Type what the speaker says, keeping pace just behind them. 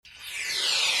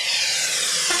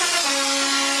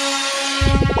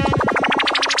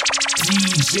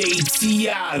DJ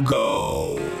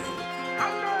Tiago.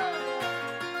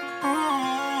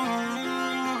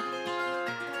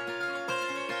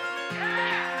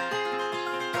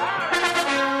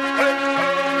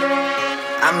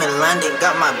 I'm in London,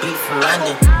 got my beat from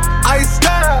London. I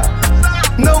style,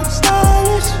 no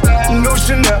stylish, no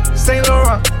Chanel, Saint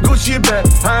Laurent, Gucci bag,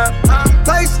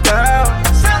 lifestyle,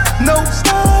 no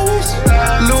stylish,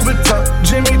 Louis Vuitton,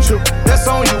 Jimmy Choo, that's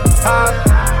on you,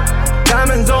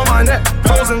 diamonds on my neck,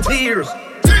 frozen tears,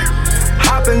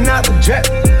 hopping out the jet,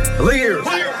 Lears,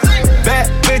 bad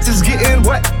bitches getting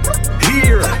wet,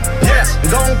 here, yes,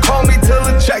 don't call me till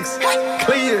the checks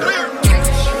clear.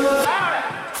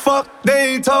 Fuck,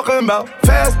 they ain't talking about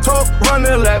fast talk,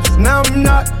 running laps. Now I'm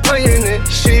not playing it,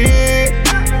 shit.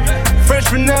 Fresh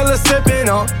vanilla sipping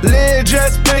on, lid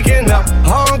just picking up.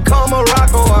 Hong Kong,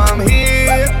 Morocco, I'm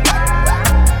here.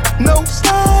 No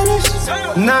stylish,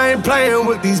 now I ain't playing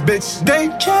with these bitches.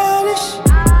 They childish,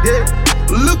 yeah.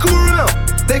 Look around,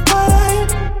 they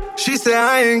quiet. She said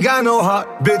I ain't got no heart,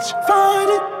 bitch. Find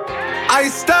it. I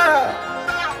style.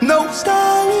 No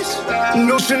stylish,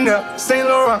 no Chanel, Saint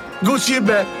Laurent, Gucci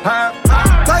bag,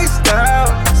 lifestyle,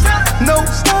 no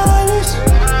stylish,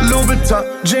 Louis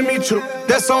Vuitton, Jimmy Choo,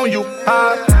 that's on you,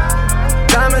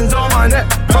 diamonds on my neck,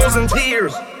 frozen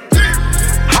tears,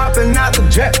 hopping out the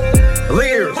jet,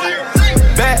 Lears,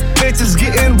 bad bitches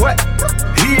getting wet,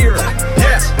 here,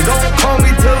 yes, don't call me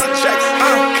till the checks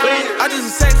clear. I just a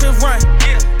sex run,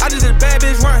 I just did a bad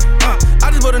bitch run,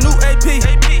 I just bought a new AP,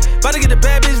 about to get the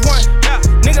bad bitch one.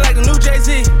 Nigga like the new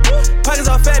Jay-Z, pockets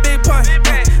all fat, big pun.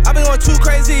 I been going too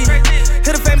crazy,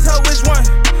 hit a famous hoe, which one?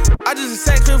 I just a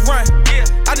sex run,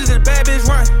 I just did a bad bitch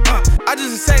run. I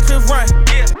just a sex run,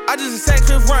 I just a sex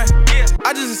run,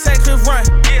 I just a sex run,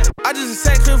 I just a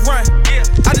sex run,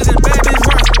 I just did a bad bitch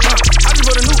run. I just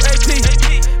bought a new AP,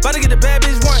 about to get the bad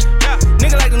bitch one.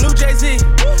 Nigga like the new Jay-Z,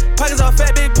 pockets all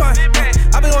fat, big pun.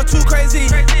 I been going too crazy,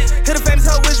 hit a famous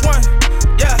hoe, which one?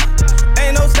 Yeah.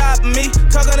 Ain't no stopping me.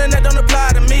 Talk on the net don't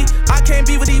apply to me. I can't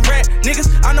be with these rat niggas.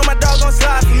 I know my dog gon'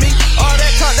 slide for me. All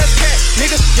that talk, that's cat,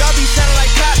 niggas. Y'all be sounding like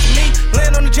cops to me.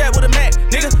 Land on the jet with a Mac,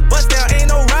 niggas. Bust down, ain't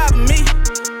no robbing me.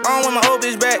 I don't want my old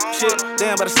bitch back. Shit,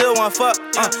 damn, but I still wanna fuck.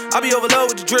 I be overload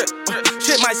with the drip.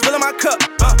 Shit might spill in my cup.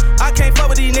 I can't fuck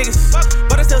with these niggas,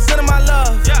 but I still sending my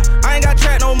love. I ain't got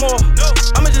track no more.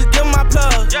 I'ma just give 'em my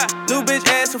plug. New bitch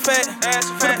ass so fat.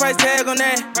 Put a price tag on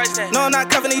that. No, I'm not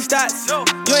covering these stats.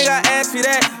 You ain't got ass for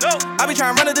that. I be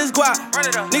trying to run to this guap.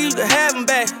 Nigga, you can have them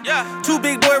back. Two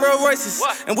big boy Rolls Royces,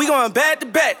 and we going back to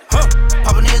back.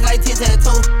 Poppin' niggas like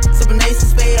tic-tac-toe, sippin' ace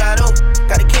and spade out of.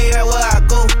 Gotta carry out where I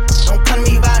go. Don't come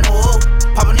to me by no hoe.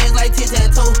 Poppin' niggas like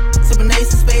tic-tac-toe, sippin'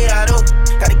 ace and spade out of.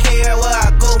 Gotta carry out where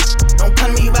I go. Don't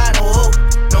come to me by no hoe.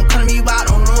 Don't come to me by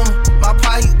no room. My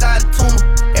pocket got a tumor.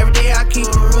 Every day I keep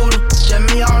a ruler.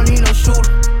 Just me, I don't need no shooter.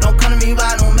 Don't come to me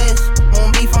by no mess.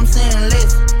 Won't beef, I'm saying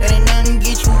less. That ain't nothing to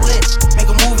get you wet. Make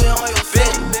a movie on your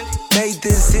set.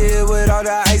 Nathan's here with all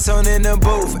the ice on in the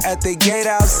booth. At the gate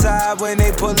outside, when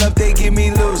they pull up, they give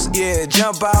me loose. Yeah,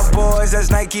 jump out, boys. That's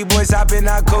Nike boys hopping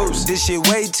our coast. This shit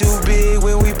way too big.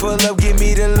 When we pull up, give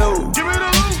me the loot.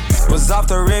 Was off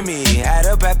the Remy, had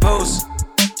up at post.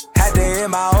 Had to hit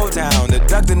my old town to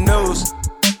duck the news.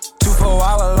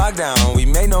 24-hour lockdown, we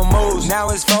made no moves. Now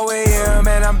it's 4 a.m.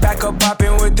 and I'm back up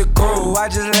popping with the crew. I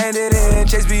just landed in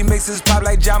Chase B mixes pop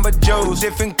like Jamba Joe's.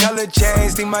 Different color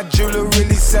chains, think my jeweler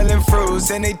really selling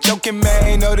fruits. And they joking,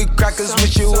 man, know the crackers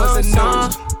wish it was a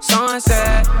news.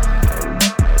 Sunset.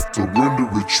 Surrender,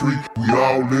 retreat, we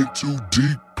all in too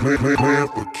deep. Plan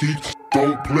for keeps,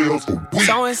 don't play us for weak.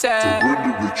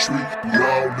 Surrender, retreat, we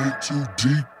all in too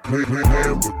deep.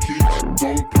 Plan for keeps,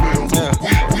 don't play us for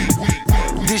weak.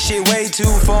 This shit way too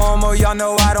formal, y'all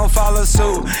know I don't follow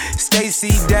suit.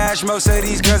 Stacy Dash, most of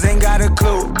these girls ain't got a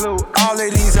clue. All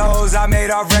of these hoes I made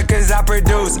off records I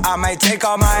produce. I might take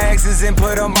all my exes and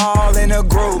put them all in a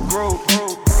group.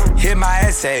 Hit my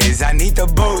essays, I need the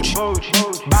booch.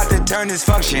 About to turn this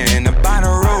function into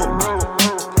Bonnaroo.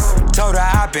 Told her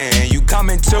hop in, you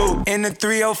coming too. In the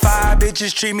 305,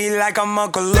 bitches treat me like I'm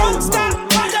Uncle Luke.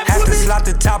 Have to slot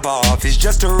the top off, it's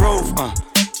just a roof.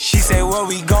 She said, where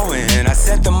we going? I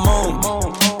said the moon.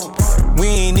 We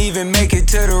ain't even make it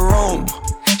to the room.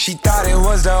 She thought it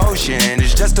was the ocean,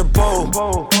 it's just a pool.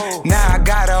 Now I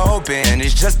gotta open,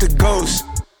 it's just a ghost.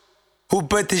 Who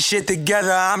put this shit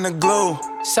together? I'm the glue.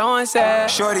 So sad.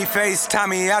 Shorty face,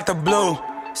 Tommy out the blue.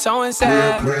 So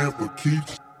sad. Plan for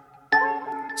keeps.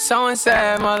 So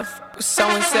sad, motherfucker.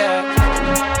 So sad.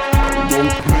 Don't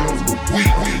play us for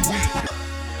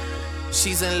weak.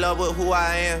 She's in love with who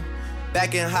I am.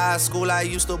 Back in high school, I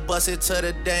used to bust it to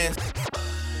the dance.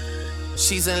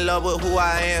 She's in love with who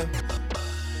I am.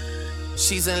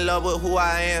 She's in love with who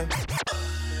I am.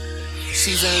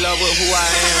 She's in love with who I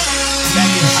am.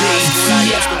 Back in high school, I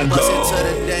used to bust into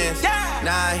the dance.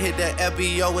 Now I hit the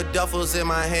FBO with duffels in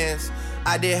my hands.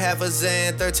 I did half a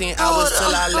Zan, 13 hours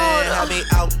till I land. Had me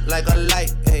out like a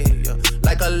light, ayy,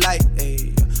 like a light,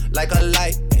 ayy, like a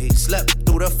light, ayy. Slept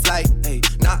through the flight, ayy,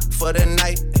 not for the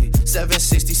night, ayy.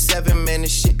 767, man,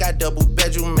 this shit got double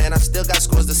bedroom, man. I still got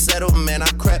scores to settle, man. I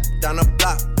crept down the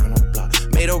block,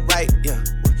 made a right, yeah.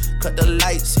 Cut the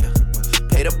lights, yeah.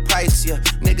 Pay the price, yeah.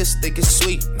 Niggas think it's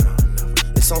sweet, no,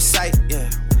 it's on sight, yeah.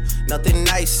 Nothing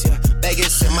nice, yeah.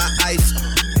 Baggage in my ice,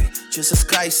 Jesus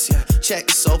Christ, yeah.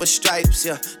 Checks over stripes,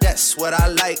 yeah. That's what I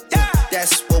like, yeah.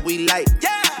 That's what we like,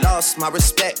 yeah. Lost my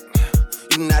respect,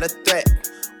 you not a threat.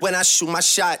 When I shoot my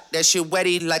shot, that shit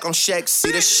wetty like on Shaq.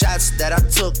 See the shots that I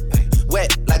took,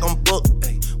 wet like on Book,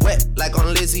 wet like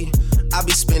on Lizzie. I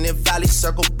be spinning valley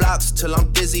circle blocks till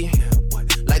I'm dizzy.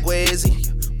 Like where is he?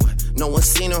 No one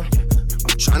seen him.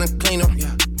 I'm tryna clean him.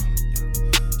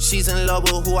 She's in love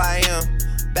with who I am.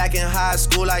 Back in high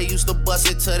school, I used to bust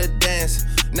it to the dance.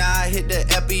 Now I hit the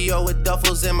FBO with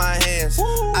duffels in my hands.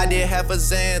 Woo. I did half a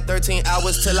Zan, 13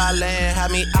 hours till I land.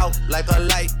 Had me out like a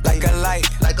light, like a light,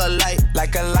 like a light,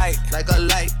 like a light, like a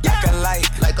light, like a light,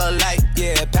 like a light.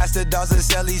 Yeah, Pastor Dawson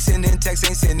Sell, he sending texts,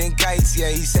 ain't sending kites. Yeah,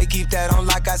 he say keep that on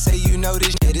like I say, you know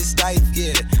this shit is tight.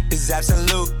 Yeah, it's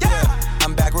absolute. Yeah,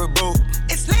 I'm back with Boo.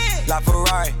 It's lit. La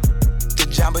Ferrari.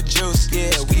 Jamba Juice, yeah,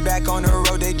 we back on the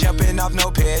road, they jumping off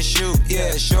no parachute,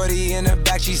 yeah, shorty in the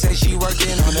back, she say she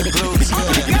working on the glutes,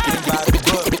 yeah, by the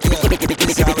book, yeah,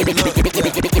 it's how it look, yeah,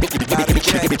 by the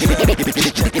check,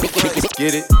 yeah, check the foot.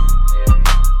 Get it?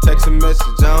 Text a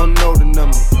message, I don't know the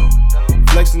number.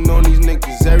 Flexing on these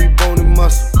niggas, every bone and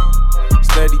muscle.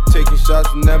 Steady taking shots,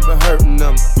 never hurting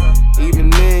them. Even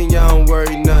then, y'all don't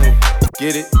worry nothing.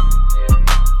 Get it?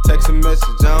 Text a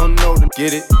message, I don't know them.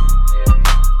 Get it?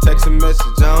 Text a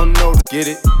message, I don't know the get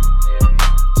it.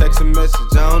 Text a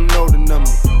message, I don't know the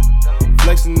number.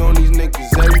 Flexing on these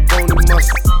niggas, every bone and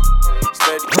muscle.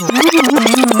 Steady.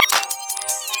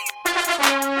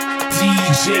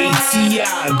 DJ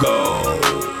Tiago.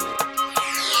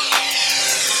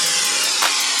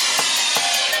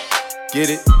 Get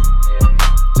it?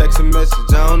 Text a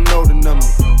message, I don't know the number.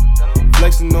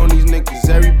 Flexing on these niggas,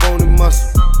 every bone and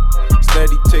muscle.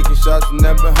 Steady taking shots,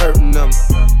 never hurting them.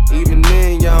 Even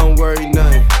then, y'all don't worry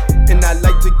nothing. And I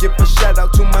like to give a shout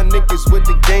out to my niggas with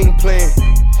the game plan.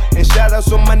 And shout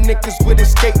outs on my niggas with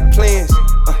escape plans.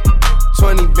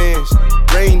 20 bands,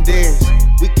 rain dance.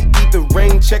 We can either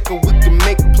rain check or we can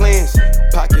make plans.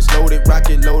 Pockets loaded,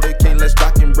 rocket loaded, can't let's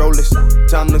rock and roll this.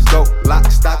 Time to go,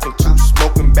 lock, stock, and two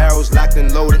smoking barrels locked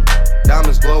and loaded.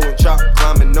 Diamonds glowing, chop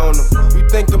climbing on them. You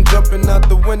think I'm jumping out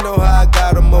the window, how I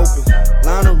got them open.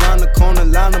 Line around the corner,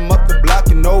 line them up the block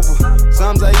and over.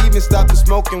 Sometimes I even stop the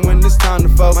smoking when it's time to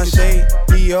focus. My shade,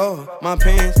 Dior, my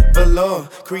pants, velour.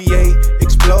 Create,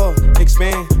 explore,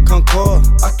 expand, concord.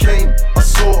 I came, I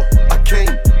saw, I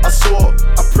came, I saw.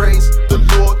 I praise the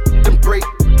Lord, then break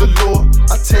the law.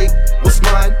 I take what's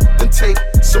mine, then take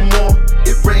some more.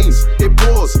 It rains, it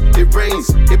pours, it rains,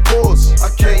 it pours. I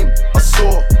came, I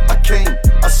saw, I came,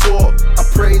 I saw. I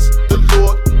praise the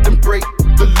Lord, then break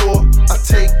the law. I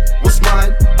take what's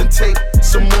mine, then take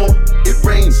some more. It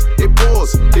rains, it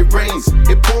pours, it rains,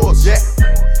 it pours. Yeah,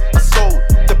 I sold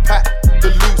the pack, the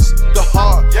loose, the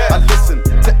hard. Yeah, I listen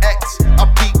to X, I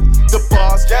beat the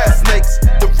bars. Yeah, the snakes,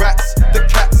 the rats, the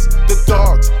cats, the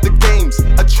dogs, the games,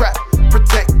 a trap,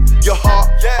 protect your heart.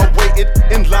 Yeah, I waited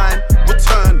in line,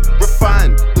 return,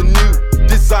 refine the new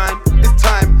design. It's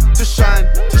time to shine,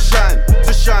 to shine,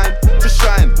 to shine, to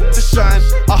shine, to shine.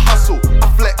 I hustle, I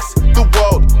flex, the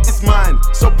world is mine.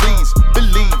 So please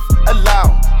believe,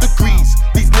 allow degrees.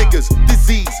 These niggas,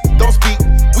 disease, don't speak,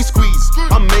 we squeeze.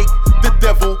 I make the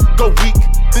devil go weak,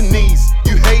 the knees.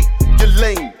 You hate, you're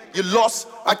lame, you lost.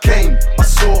 I came, I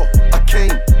saw, I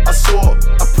came, I saw.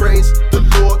 I praise the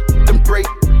Lord, then break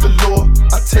the law.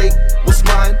 I take what's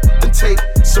mine, then take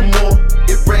some more.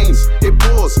 It rains, it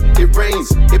pours, it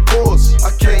rains, it pours.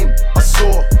 I came, I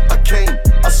saw, I came,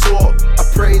 I saw. I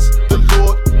praise the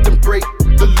Lord, then break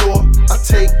the law. I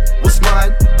take what's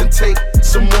mine, then take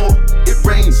some more. It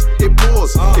rains, it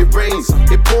pours, it rains,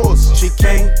 it pours. She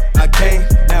came, I came,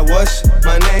 now what's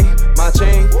my name? My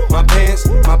chain, my pants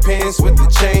with the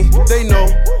chain. They know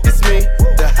it's me,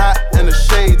 the hat and the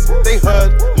shades. They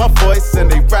heard my voice and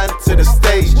they ran to the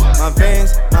stage. My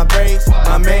vans, my braids,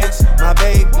 my mans, my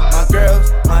babe, my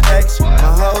girls, my ex, my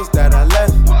hoes that I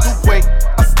left. You wait,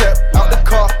 I step out the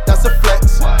car, that's a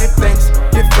flex. Get thanks,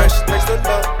 get fresh, thanks to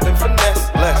love and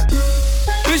finesse. Less.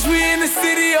 Bitch, we in the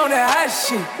city on that hot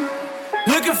shit.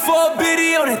 Looking for a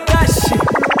biddy on that thot shit.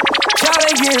 Y'all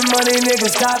ain't getting money, nigga,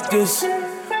 stop this.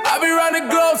 I be round the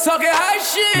globe talking high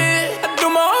shit. I do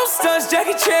my own stunts,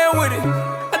 Jackie Chan with it.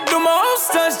 I do my own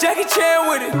stunts, Jackie Chan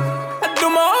with it. I do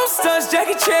my own stunts,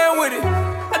 Jackie Chan with it.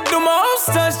 I do my own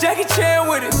stunts, Jackie Chan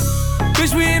with it.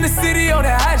 Bitch, we in the city on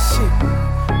that hot shit.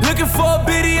 Looking for a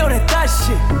biddy on that thot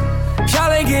shit.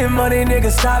 Y'all ain't getting money, nigga,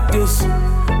 stop this.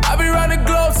 I be round the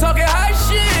globe talking high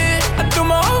shit. I do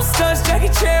my own stunts,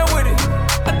 Jackie Chan with it.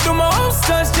 I do my own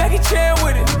stunts, Jackie Chan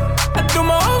with it. I do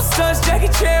my own stunts, Jackie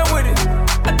Chan with it.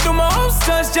 I do my own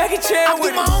stunts, Jackie Chan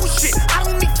with it. I do my own shit. I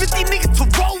don't need 50 niggas to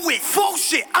roll with. Full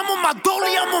shit. I'm on my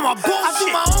dolly, I'm on my bullshit. I do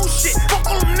my own shit. Fuck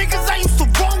all them niggas I used to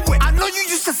roll with. I know you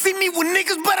used to see me with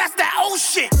niggas, but that's that old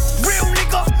shit. Real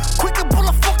nigga, quick to pull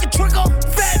a fucking trigger.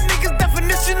 Fat niggas,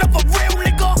 definition of a real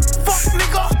nigga. Fuck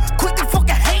nigga, quick to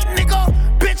fucking hate nigga.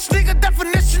 Bitch nigga,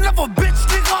 definition of a bitch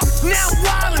nigga. Now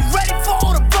wild and ready for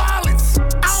all the violence.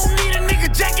 I don't need a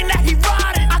nigga jacking that he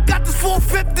riding. I got this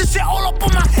 4-5, this shit all up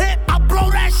on my hip. I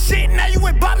blow that shit, now you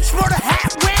ain't Bobby Schmurder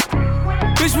hat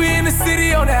whip. Bitch, we in the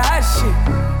city on that hot shit.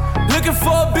 Looking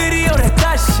for a biddy on that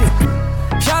thot shit.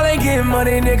 Y'all ain't getting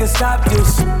money, nigga, stop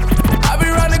this. I be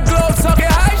round the globe talking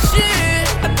high shit.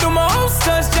 I do my own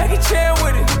stunts, Jackie Chan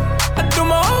with it. I do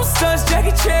my own stunts,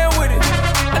 Jackie Chan with it.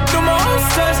 I do my own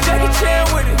stunts, Jackie Chan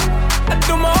with it. I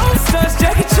do my own stunts,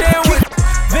 Jackie Chan with it.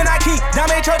 Then I keep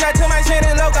Dame Trojan to my chin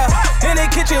and loca. In the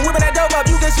kitchen, whipping that dope up,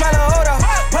 you can smell the odor.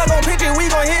 Plug on picture, we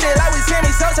gon' hit it like we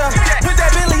Sammy Sosa. Put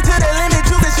that Billy to the limit,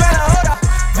 you can smell the odor.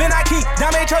 Then I keep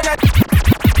Dame Trojan.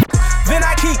 Then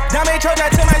I keep Dame Trojan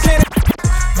to my chin.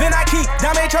 Then I keep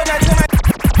Dame Trojan to my.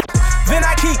 Then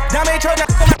I keep Dame Trojan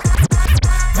to my.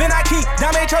 Then I keep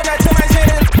Dame Trojan to my chin.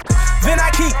 Then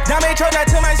I keep Dame Trojan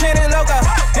to my chin and loca.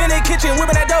 In the kitchen,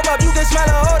 whipping that dope up, you can smell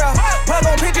the odor. Plug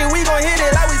on picture, we gon' hit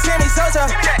it like we Sammy Sosa.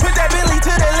 Put that Billy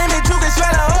to the limit, you can smell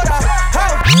the odor.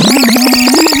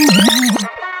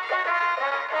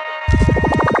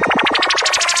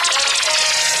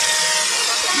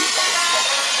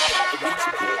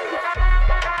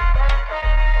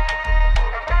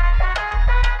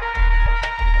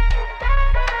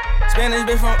 Spanish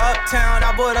bitch from uptown, I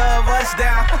bought a bus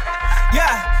down.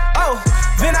 Yeah, oh.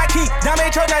 Then I keep Dame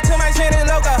Trojan to my chin and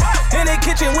loca. In the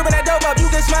kitchen, whipping that dope up, you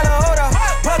can smell the odor.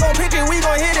 Plug on picture, we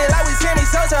gon' hit it like we Sammy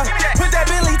Sosa. Put that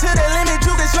Billy to the limit,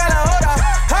 you can smell the odor.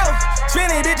 Oh,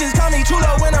 spinning bitches call me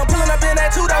chulo when I'm pulling up in that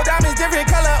two-door. Diamonds different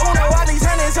color, Uno. All these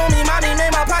hundreds on me, mommy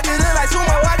made my pockets look like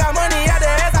sumo. I got money out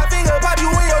the ass, I finger pop you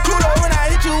in your kudo. When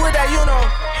I hit you with that, you know.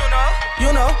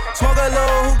 Smoke a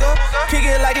little hookah, kick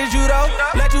it like it's judo.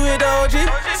 Let you hit the OG,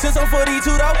 since I'm 42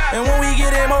 though. And when we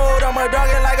get in mode, I'm a dog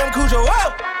it like I'm Cujo.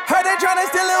 Whoa! Heard they tryna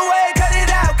steal away, cut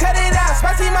it out, cut it out.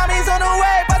 Spicy mommy's on the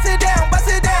way, bust it down, bust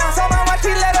it down. So my watch,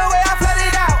 she let away, I flood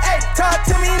it out. Hey, talk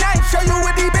to me nice, show you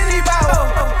what deep in the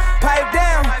bow. Pipe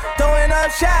down, throwing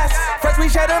up shots. First we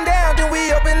shut them down, then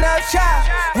we open up shop.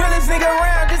 Realest nigga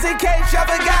around, just in case y'all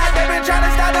forgot. They been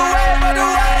tryna stop the way, but the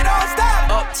way don't stop.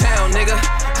 Uptown, nigga.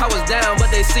 I was down,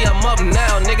 but they see I'm up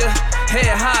now, nigga.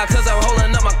 Head high, cause I'm holding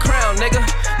up my crown, nigga.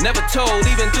 Never told,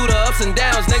 even through the ups and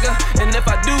downs, nigga. And if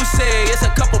I do say it's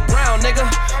a couple brown, nigga.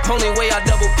 Only way I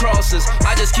double crosses.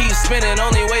 I just keep spinning,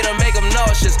 only way to make them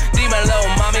nauseous. Demon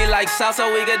little mommy like salsa,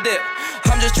 we could dip.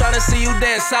 I'm just tryna see you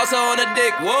dance, salsa on the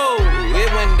dick. Whoa, it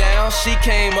went down, she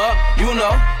came up, you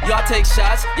know. Y'all take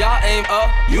shots, y'all aim up,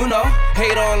 you know.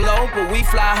 Hate on low, but we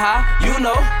fly high, you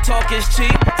know. Talk is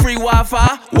cheap, free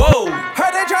Wi-Fi, whoa.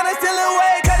 Heard they tryna steal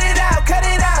away, cut it out, cut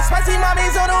it out. Spicy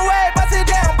mommy's on the way, bust it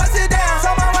down, bust it down.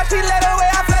 So my watch, she let away,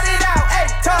 I flood it out. Hey,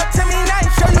 talk to me nice,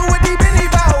 show you what deep in the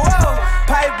bow. Whoa,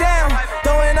 pipe down,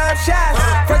 throwing up shots.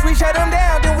 First we shut them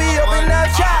down, then we open up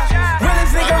shop.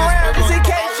 Realest nigga around, just in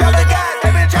case y'all forgot.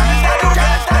 They been tryna stop the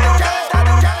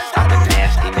I'm a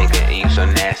nasty nigga and you so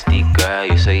nasty, girl.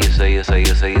 You say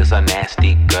you're so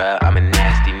nasty, girl. I'm a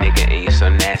nasty nigga and you so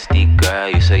nasty, girl.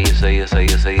 You say you're so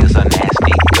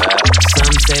nasty, girl.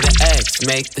 Some say the X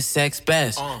make the sex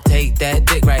best. Take that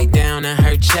dick right down in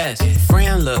her chest.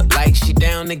 Friend look like she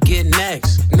down to get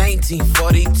next.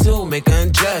 1942, make her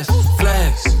undress.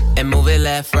 Flex and move it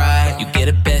left, right. You get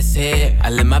a best hit, I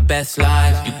live my best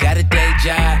life. You got a day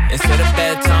job instead of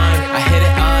bedtime. I hit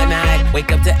it all night,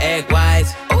 wake up to egg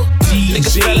whites.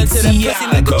 Niggas fell into that pussy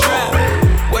like a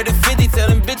trap. Where the 50, tell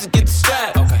them bitches get the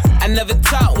strap. I never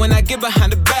talk when I get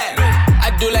behind the back.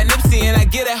 I do like Nipsey and I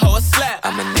get that hoe a slap.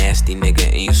 I'm a nasty nasty nigga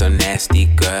and you so nasty,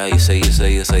 girl. You so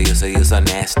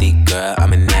nasty, girl.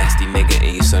 I'm a nasty nigga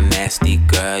and you so nasty,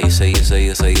 girl. You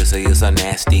so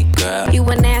nasty, girl. You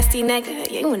a nasty nigga,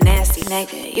 you a nasty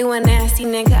nigga, you a nasty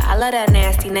nigga. I love that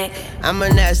nasty nigga. I'm a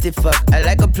nasty fuck. I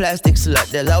like a plastic slut.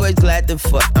 That's always glad to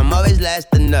fuck. I'm always last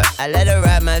to nut. I let her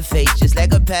ride my face just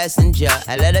like a passenger.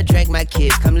 I let her drink my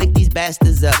kids. Come lick these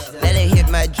bastards up. Let her hit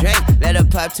my drink. Let her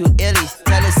pop 2 illies.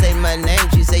 Tell her say my name.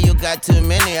 She say you got too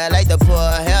many. I like to pour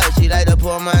her hell. She like to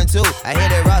pour mine too. I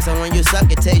hit it raw, so when you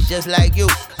suck, it tastes just like you.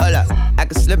 Hold up, I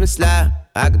can slip and slide.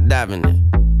 I can dive in it.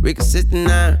 We can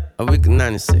 69 or we can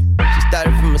 96. She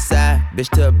started from a side, bitch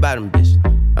to a bottom, bitch.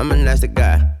 I'm a nasty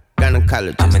guy. I'm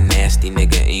a nasty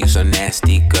nigga and you so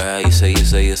nasty, girl. You so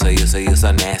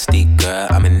nasty, girl.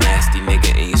 I'm a nasty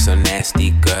nigga and you so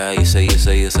nasty, girl. You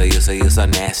so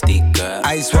nasty, girl.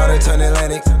 Ice water turn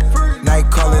Atlantic. Night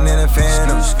calling in a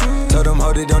phantom. Told them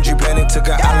hold it, don't you panic. Took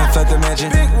an island, fled the mansion.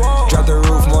 Drop the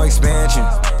roof, more expansion.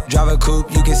 Drive a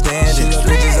coupe, you can stand it.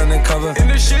 Bitches undercover.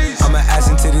 I'm an ass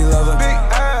and titty lover.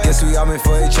 Guess we all meant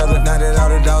for each other. Now that all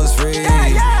the dogs free,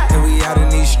 and we out in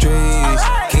these streets.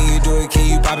 Can you do it? Can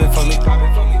you pop it for me?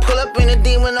 Pull up in a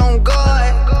demon on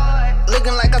guard.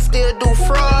 Looking like I still do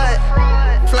fraud.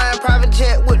 Flying private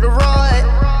jet with the rod.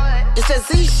 It's that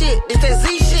Z shit. It's that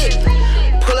Z shit.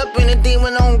 Pull up in a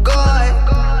demon on guard.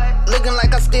 Looking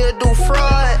like I still do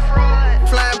fraud.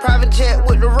 Flying private jet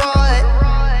with the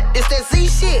rod. It's that Z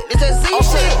shit. It's that Z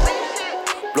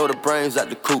shit. Blow the brains out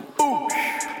the coop.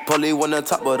 Polly one on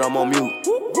top, but I'm on mute.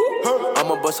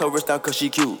 I'ma bust her wrist down cause she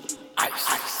cute.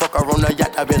 Fuck her on the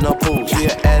yacht, I been a pool. She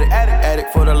an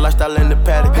addict for the lifestyle in the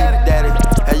paddock. Daddy,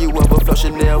 have you ever felt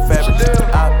Chanel fabric?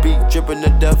 I be dripping to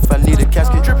death, I need a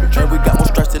casket. And we got more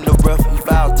strikes in the rough,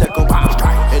 foul tech em.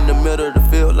 In the middle of the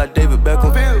field like David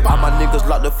Beckham. All my niggas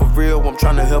locked up for real, I'm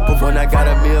tryna help them. When I got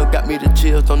a meal, got me the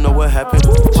chills, don't know what happened.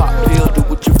 Pop pill, do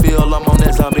what you feel, I'm on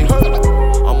that zombie.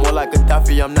 I'm more like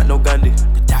Gaddafi, I'm not no Gandhi.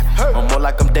 I'm more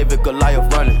like I'm David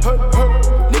Goliath running.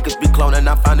 Niggas be cloning,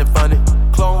 I find it funny.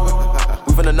 Clone.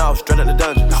 We finna know, straight out the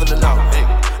dungeon.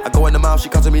 I go in the mouth, she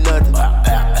costing me nothing.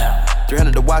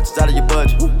 300 the watch is out of your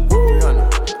budget.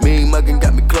 300. Mean muggin'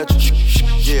 got me clutching.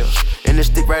 Yeah, and this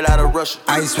stick right out of Russia.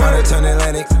 Ice water turn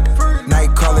Atlantic.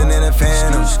 Night calling in a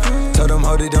phantom. Told them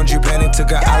hold it, don't you panic.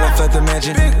 Took an island, fled the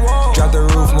mansion. Drop the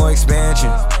roof, more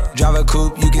expansion. Drive a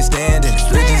coupe, you can stand it.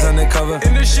 Bitches undercover.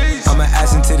 I'm an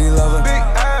ass and titty lover.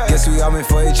 Guess we all meant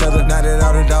for each other. Now that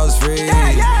all the dogs free,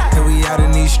 and we out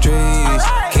in these streets.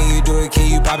 Can you do it?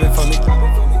 Can you pop it for me?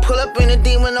 Pull up in a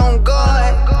demon on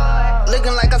guard.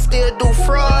 Looking like I still do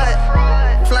fraud.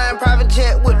 Flying private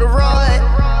jet with the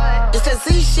rod. It's that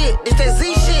Z shit. It's that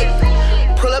Z shit.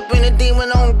 Pull up in a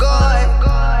demon on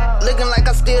guard. Looking like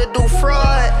I still do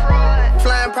fraud.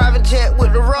 Flying private jet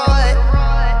with the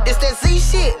rod. It's that Z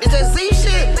shit. It's that Z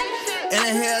shit. And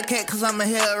a Hellcat cause I'm a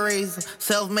hellraiser.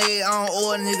 Self-made, I don't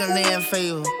owe a nigga land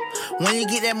favor. When you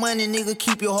get that money, nigga,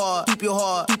 keep your heart. Keep your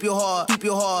heart. Keep your heart. Keep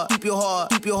your heart. Keep your heart.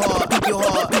 Keep your heart. Keep your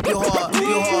heart. Keep your heart.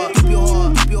 Keep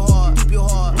your heart. Keep your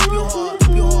heart. Keep your heart.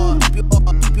 Keep your heart. Keep your heart. Keep your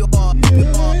heart. Keep your heart. Keep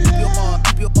your heart. Keep your heart.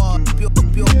 Keep your heart. Keep your heart.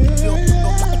 Keep your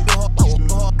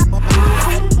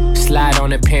Slide on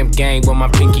the pimp gang with my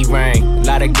pinky ring.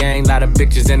 Lot of gang, lot of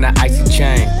bitches in the icy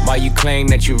chain. While you claim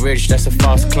that you rich, that's a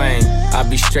false claim. I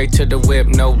be straight to the whip,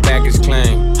 no baggage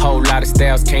claim. Whole lot of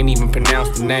styles, can't even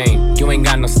pronounce the name. You ain't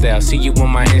got no style, see you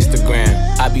on my Instagram.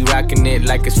 I be rocking it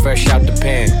like it's fresh out the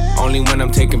pan. Only when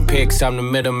I'm taking pics, I'm the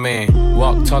middleman.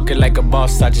 Walk talking like a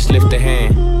boss, I just lift a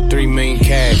hand. 3 million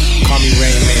cash, call me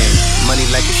Rain Man. Money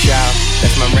like a shower,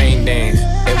 that's my rain dance.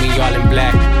 And we all in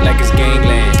black, like it's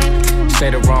gangland. Say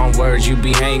the wrong words, you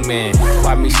be hangman.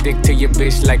 Why me stick to your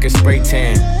bitch like a spray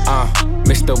tan?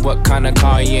 Mister, what kind of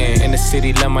car you in the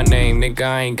city, love my name, nigga,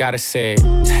 I ain't gotta say it.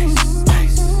 Taste,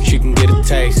 taste. She can get a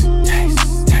taste.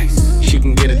 Taste, taste. She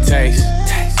can get a taste.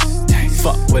 Taste, taste.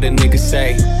 Fuck what a nigga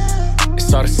say.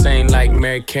 It's all the same like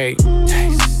Mary Kate.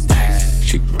 Taste, taste.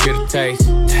 She can get a taste.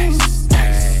 Taste,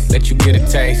 taste. Let you get a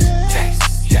taste.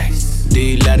 Taste, taste. Do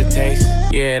you love the taste?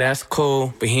 Yeah, that's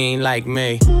cool, but he ain't like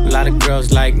me. A lot of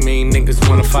girls like me, niggas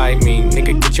wanna fight me.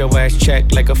 Nigga, get your ass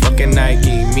checked like a fucking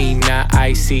Nike. Me not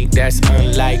icy, that's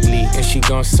unlikely. And she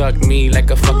gon' suck me like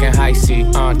a fucking high C.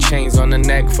 Chains on the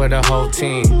neck for the whole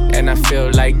team. And I feel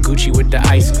like Gucci with the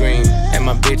ice cream. And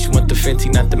my bitch want the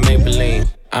Fenty, not the Maybelline.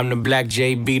 I'm the black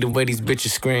JB, the way these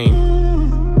bitches scream.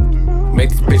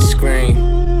 Make this bitch scream.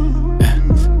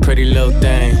 Pretty little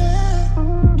thing.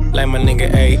 Like my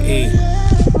nigga AE.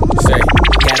 Say,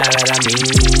 gotta let I mean.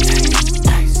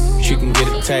 She can get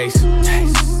a taste.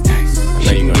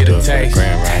 She can get a taste.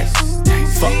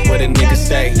 Fuck what a nigga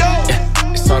say.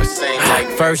 It's all the same like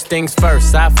first things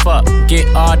first, I fuck, get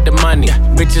all the money.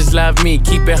 Bitches love me,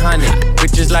 keep it honey.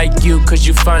 Bitches like you, cause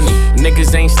you funny.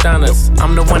 Niggas ain't stunners.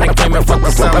 I'm the one that came and fucked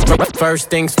the summer. First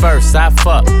things first, I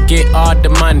fuck, get all the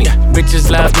money. Bitches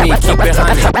love me, keep it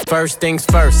honey. First things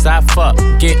first, I fuck,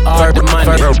 get all the money.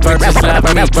 Bitches love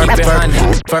me, keep it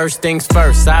honey. First things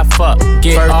first, I fuck,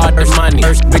 get all the money.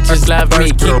 Bitches love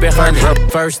me, keep it honey.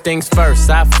 First things first,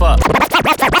 I fuck.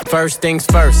 First things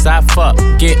first, I fuck,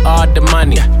 get all the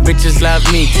money. Bitches love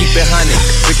me, keep it honey.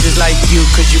 Bitches like you,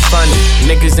 cause you funny.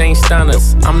 Niggas ain't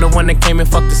stunners. I'm the one that came and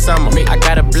fucked the summer. I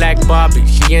got a black Barbie,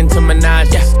 she into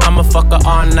Minaj. I'ma fuck her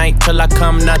all night till I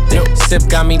come nothing. Sip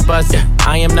got me buzzing,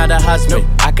 I am not a husband.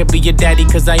 I could be your daddy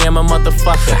cause I am a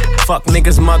motherfucker. Fuck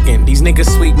niggas mugging, these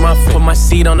niggas sweet muffin. Put my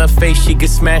seed on her face, she get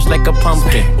smashed like a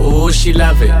pumpkin. Ooh, she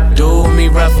love it, do me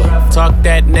rougher. Talk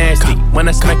that nasty, when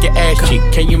I smack your ass cheek.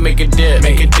 Can you make a dip,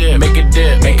 make a dip, make a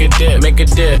dip, make a dip, make a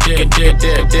dip, dip, dip,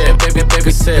 dip, dip. Baby,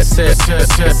 baby, sip, sip, sip,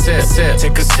 sip, sip, sip.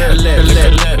 Take a sip, lip,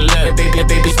 lip, lip, lip. Baby,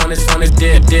 baby, on this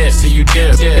dip, dip. So you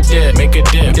dip, dip, dip, make a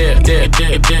dip, dip, dip,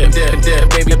 dip, dip, dip, dip.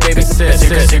 Baby, baby, sip,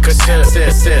 sip, take a sip,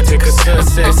 sip, sip, take a sip,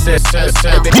 sip, sip, sip,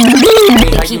 sip.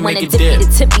 He wanna dip me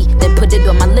the tippy, then put it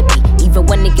on my lippy. Even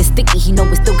when it gets sticky, he know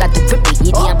it still got the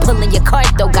grippy. Yeah, I'm pulling your card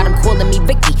though, got him calling me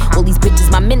Vicky. All these bitches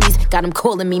my minis, got him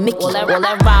calling me Mickey. All that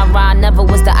rah-rah never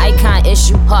was the icon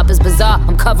issue. Harper's Bazaar,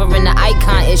 I'm covering the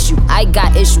icon issue. I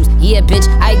got issues, yeah bitch,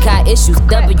 I got issues.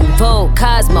 W, Vogue,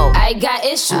 Cosmo, I got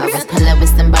issues. I was pulling with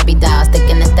some Barbie dolls,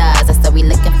 sticking the stars. I said we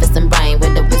looking for some brain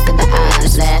with the whisk of the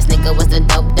eyes. Last nigga was the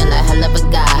dope dealer, hell of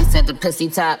a guy. He said the pussy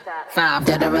top 5,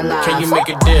 dead or alive. Can you make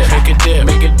a dip, make a dip,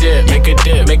 make a dip, make a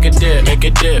dip, make a dip, make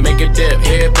a dip, make a dip.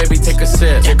 Here, baby, take a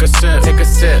sip, take a sip, take a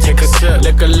sip, take a sip.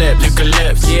 Lick a lip, lick a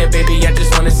lips. Yeah, baby, I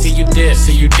just wanna see you dip,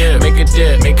 see you dip. Make a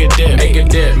dip, make a dip, make a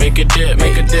dip, make a dip,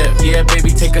 make a dip. Yeah,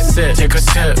 baby, take a sip, take a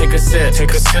sip, take a sip,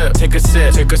 take a sip, take a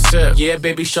sip, take a sip. Yeah,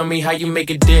 baby, show me how you make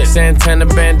a dip. Santana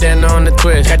bandana on the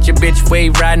twist. Got your bitch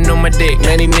wave riding on my dick.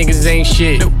 Many niggas ain't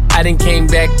shit. I done came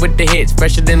back with the hits,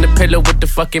 fresher than the pillow with the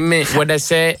fucking mint. What I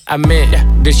said, I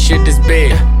meant. This shit is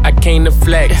big. I came to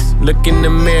flex. Look in the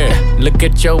mirror, look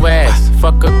at your ass.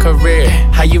 Fuck a career.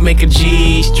 How you make a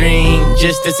G-string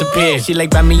just disappear? She like,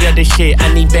 buy me other shit.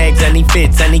 I need bags, I need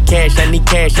fits, I need cash, I need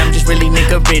cash. I'm just really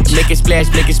nigga rich. Make it splash,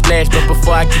 make it splash. But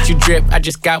before I get you drip, I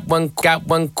just got one, got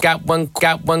one, got one,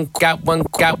 got one, got one,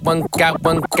 got one, got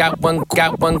one, got one,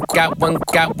 got one, got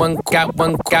one, got one, got one,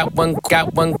 got one, got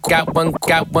one, got one,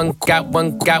 got one. Got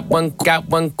one, got one, got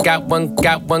one, got one,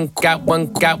 got one, got one,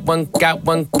 got one, got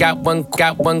one,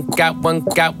 got one, got one, got one,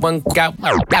 got one,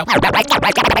 got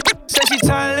one. Said she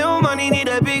tired, little money, need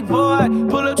a big boy.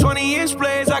 Pull up 20-inch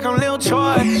blades like I'm Lil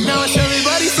Troy. Now it's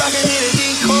everybody flocking, need a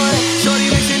decoy. Shorty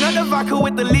mixing up the vodka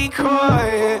with the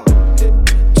liquor.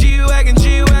 G-Wagon,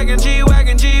 G-Wagon,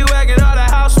 G-Wagon, G-Wagon. All the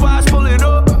housewives pulling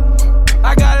up.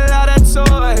 I got a lot of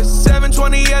toys.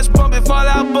 720S pumping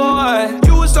Fallout Boy.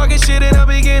 You was talking shit in the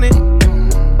beginning.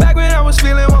 Back when I was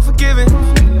feeling unforgiving.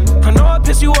 I know I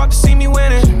pissed you off to see me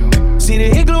winning. See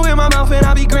the hit glue in my mouth and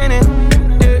I be grinning.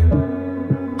 Yeah.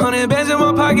 100 bands in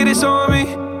my pocket, it's on me.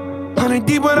 100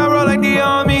 deep when I roll like the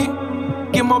army.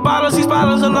 Get more bottles, these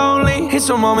bottles are lonely. It's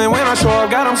a moment when I show up,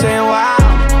 God, I'm saying wow.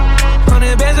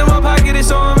 100 bands in my pocket,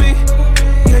 it's on me.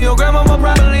 Yeah, your grandma will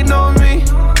probably know me.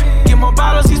 Get more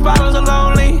bottles, these bottles are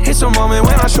lonely. It's a moment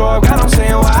when I show up, God, I'm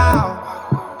saying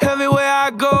wow. Everywhere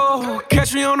I go,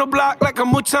 catch me on the block like a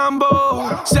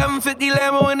Mutombo. 750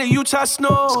 Lambo in the Utah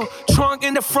snow. Trunk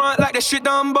in the front like that shit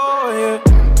Dumbo,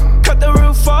 yeah. Cut the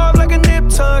roof off like a nip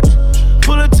tuck.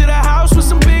 Pull up to the house with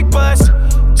some big butts.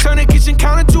 Turn the kitchen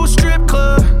counter to a strip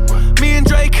club. Me and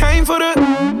Dre came for the.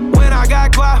 When I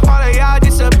got guap, all of y'all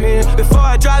disappear. Before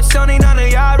I dropped Sony, none of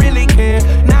y'all really care.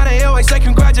 Now they always say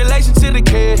congratulations to the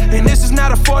kid. And this is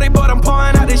not a 40, but I'm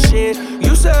pouring out this shit.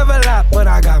 Used to have a lot, but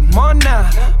I got more now.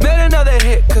 Made another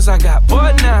hit, cause I got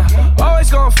bored now.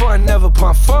 Always going for it, never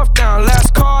pump fourth down.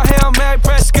 Last call, Hail Mary,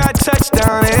 Prescott,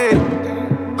 touchdown, hey.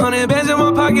 100 bands in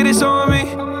my pocket, it's on me.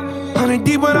 100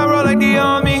 deep when I roll like the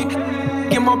army.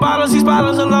 Get more bottles, these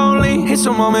bottles are lonely. It's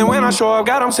a moment when I show up,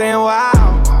 God, I'm saying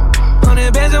wow.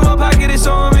 100 bands in my pocket, it's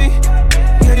on me.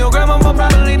 Yeah, your grandma will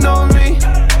probably know me.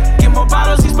 Get more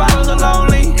bottles, these bottles are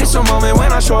lonely. It's a moment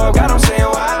when I show up, God, I'm saying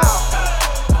wow.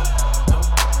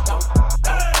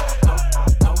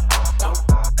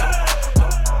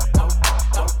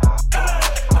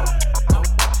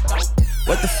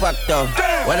 What the fuck though?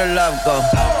 Where the love go?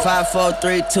 5, 4,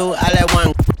 3, 2, I let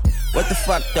one. What the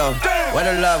fuck though?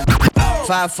 Where the love go?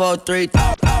 5, 4, 3,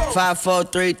 5, 4,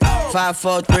 3, 5,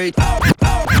 4, 3,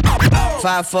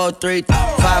 5, 4, 3,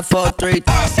 5, 4, 3.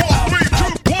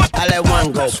 I let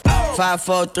one go. 5,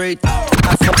 4, 3,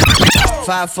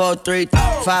 5, 4, 3,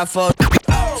 5, 4,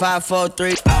 5, 4,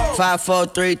 3, 5, 4,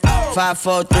 3, 5,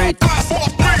 4, 3,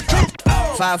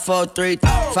 5, 4, 3,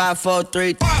 5, 4,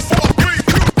 3,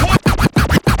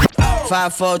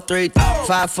 5, 4, 3,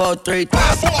 5, 4, 3.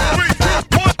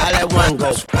 I let one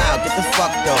go. Wow, get the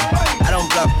fuck though. I don't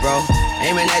bluff, bro.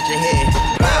 Aiming at your head.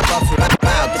 Wow, buffalo.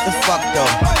 Wow, get the fuck though.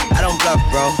 I don't bluff,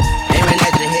 bro. Aiming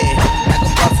at your head. Like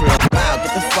a buffalo. Wow,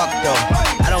 get the fuck though.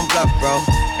 I don't bluff, bro.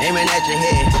 Aiming at your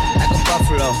head. Like a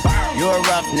buffalo. You're a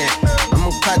roughneck. I'm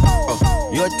a cutthroat.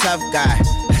 You're a tough guy.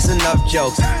 That's enough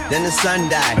jokes. Then the sun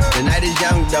died. The night is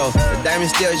young though. The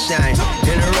diamonds still shine.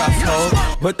 In a rough hole.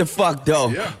 What the fuck though?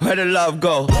 Where the love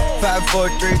go? 5, 4,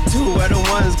 3, 2. Where the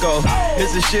ones go?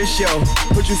 It's a shit show.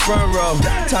 Put you front row.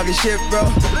 Talking shit, bro.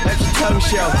 Let your tongue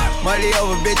show. Money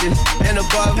over bitches and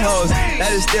above hoes.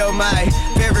 That is still my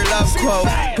favorite love quote.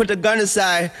 Put the gun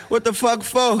aside. What the fuck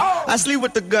for? I sleep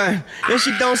with the gun. And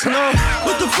she don't snow.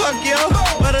 What the fuck, yo?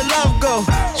 Where the love go?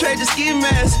 Trade the ski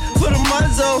mask for the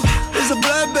muzzle. It's a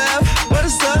bloodbath. Where the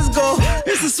suns go?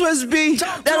 It's a Swiss beat.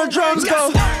 That'll drums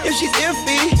go. If she's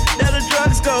iffy, that'll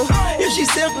drugs go. If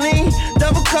she's simply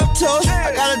double cup toast,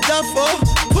 I got a duffel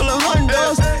full of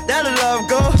hundos. That'll love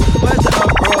go. Where's the up,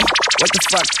 bro? What the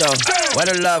fuck though? Where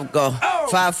the love go?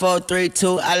 5, 4, 3,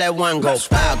 2. I let one go.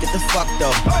 Wow, get the fuck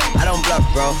though. I don't bluff,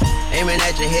 bro. Aiming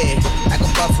at your head like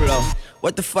a buffalo.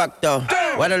 What the fuck though?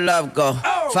 Where the love go?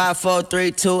 5, 4,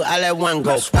 3, 2. I let one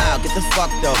go. Wow, get the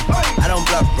fuck though. I don't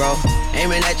bluff, bro.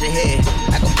 Aiming at your head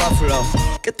like a buffalo.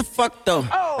 Get the fuck though.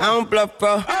 I don't bluff,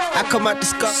 bro. I come out the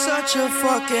scuff. Such a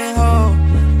fucking hoe.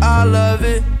 I love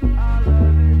it.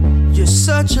 You're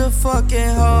such a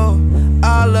fucking hoe.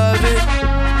 I love it.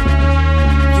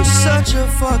 You're such a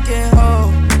fucking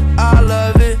hoe. I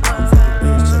love it.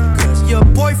 Your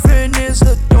boyfriend is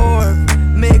a dork.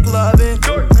 Make loving.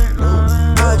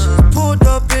 I just pulled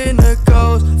up in a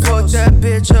ghost. Fucked that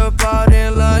bitch up out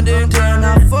in London. Then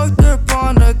I fucked up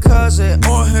on a cousin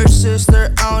or her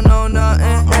sister. I don't know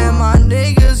nothing. And my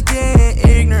niggas getting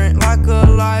ignorant like a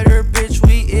lighter, bitch.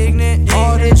 We ignorant.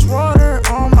 All this water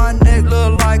on my neck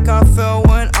look like I fell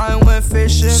when I went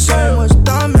fishing. So much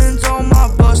diamonds on my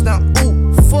bust now.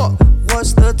 Ooh, fuck.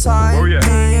 What's the time? Oh, yeah.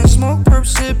 Me and smoke, perp,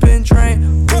 sip and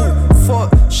drain. Ooh,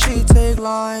 fuck. She take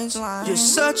lines. You're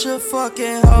such a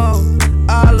fucking hoe.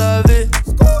 I love it.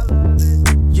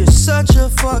 You're such a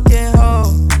fucking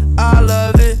hoe. I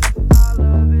love it.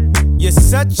 You're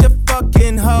such a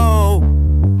fucking hoe.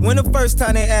 When the first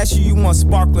time they asked you want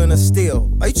sparkling or still?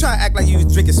 Are you trying to act like you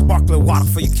was drinking sparkling water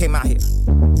before you came out here?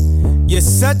 You're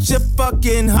such a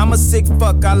fucking, I'm a sick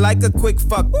fuck, I like a quick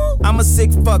fuck. I'm a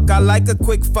sick fuck, I like a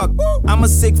quick fuck. I'm a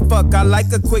sick fuck, I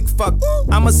like a quick fuck.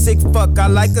 I'm a sick fuck, I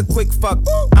like a quick fuck.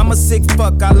 I'm a sick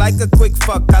fuck, I like a quick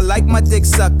fuck. I like my dick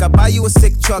suck, I buy you a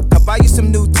sick truck. I buy you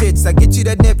some new tits, I get you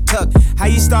that nip tuck. How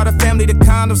you start a family, the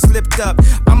condom slipped up.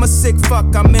 I'm a sick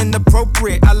fuck, I'm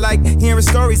inappropriate. I like hearing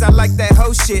stories, I like that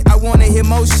whole shit. I wanna hear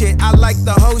more shit, I like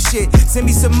the whole shit. Send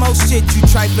me some more shit, you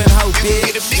trifling hoe, bitch.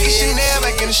 Get a bigger Chanel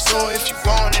back in the store if you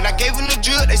want it. I gave them the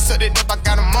drill, they sucked it up, I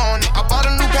got them on it. I bought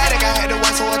a new Patek, I had to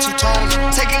watch so what you told me.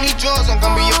 Taking these drugs, I'm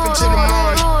gonna be up until the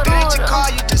morning. It ain't your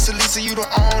car, you just a Lisa, you don't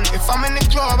own it. If I'm in the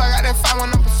club, I got that 5 when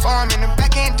I'm performing. The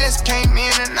back end just came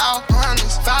in and all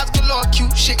hundreds. 5 galore,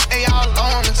 cute shit, they all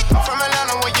on us. From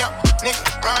Atlanta, where young nigga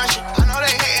run shit. I know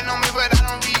they hating on me, but I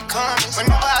don't read comments.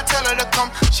 Whenever I tell her to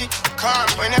come, she come.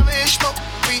 Whenever it's smoke,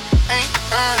 we ain't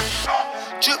earning.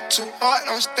 Drip too hard,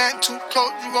 don't stand too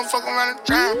close. You gon' fuck around and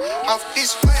drown off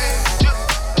this way. Drip,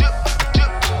 drip,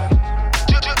 drip, drip,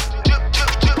 drip, drip,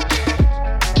 drip, drip, drip,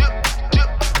 drip, drip,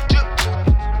 drip,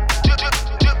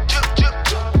 drip, drip, drip,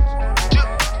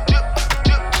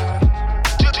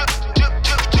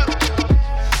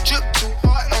 drip too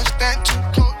hard, don't stand too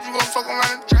close. You gon' fuck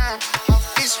around and drown off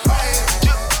this way.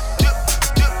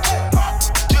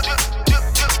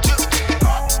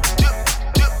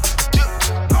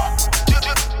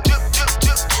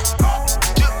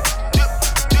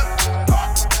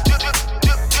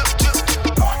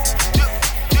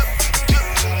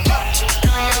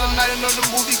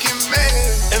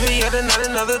 Not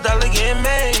another dollar getting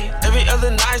made. Every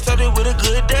other night started with a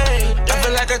good day. I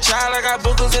feel like a child, I got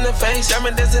boogers in the face. I'm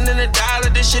dancing in the dollar,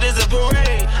 this shit is a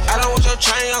parade. I don't want your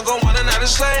train, I'm gon' want another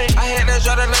slave. I had that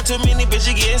draw that line too many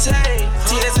bitches getting saved.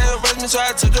 TSA arrest me, so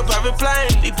I took a private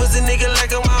plane. These pussy niggas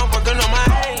like it while I'm working on my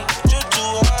aim. Drip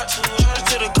too hard, charge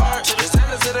to the car, to the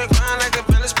center, to the grind like a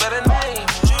balance better name.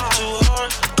 Drip too hard,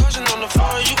 caution on the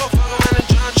floor, you gon' fuck around and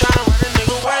drown, tryna ride a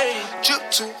nigga way. Drip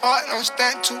too hard, don't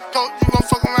stand too close, you gon'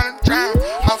 fuck around and drown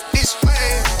off this way.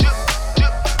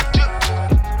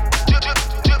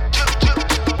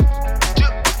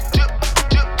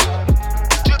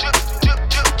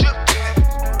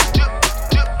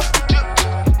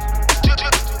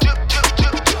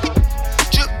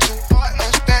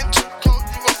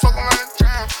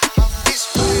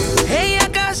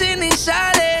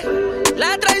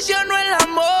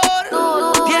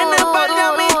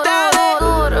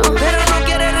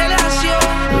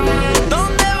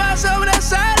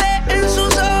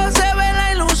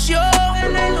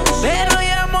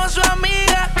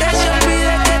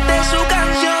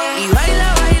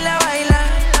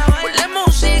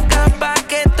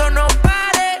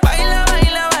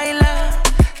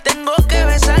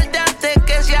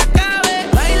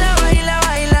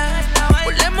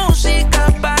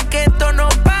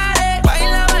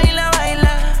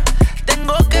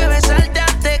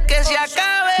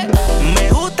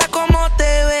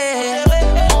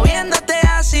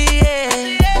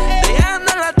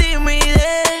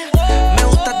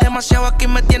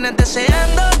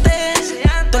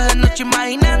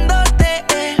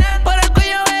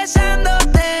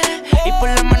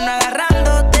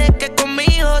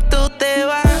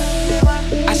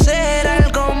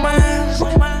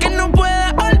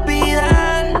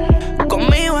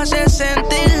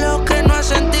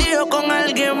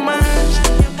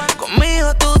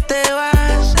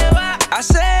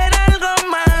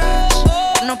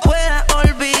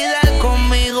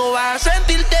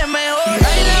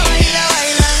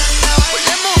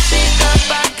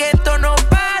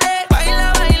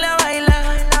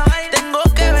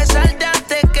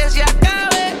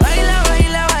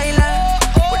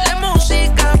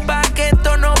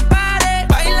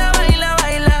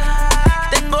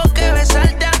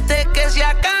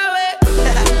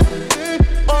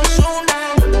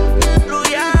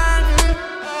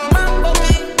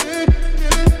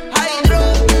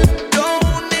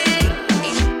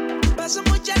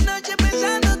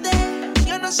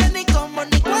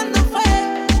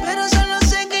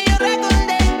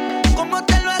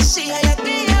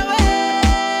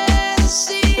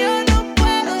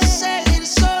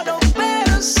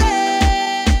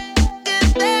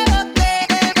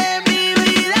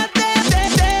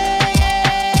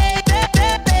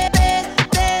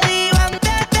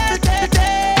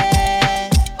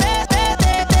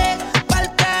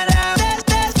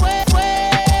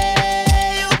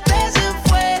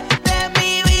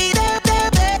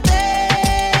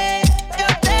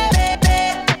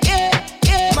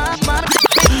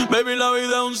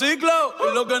 un ciclo.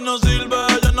 Y lo que no sirve,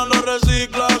 ella no lo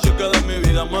recicla. Así que de mi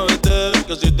vida muévete,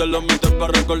 que si te lo omites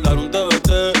para recordar un TBT.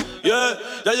 Yeah,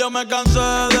 ya yo me cansé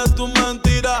de tus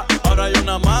mentiras. Ahora hay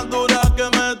una más dura que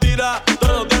me tira.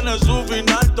 Todo tiene su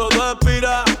final, todo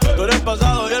expira. Tú eres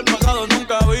pasado y el pasado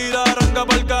nunca vira. Arranca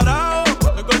pa'l carajo,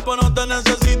 mi cuerpo no te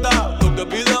necesita. Lo que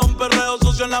pide es un perreo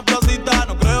sucio en la placita.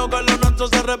 No creo que lo nuestro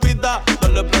se repita.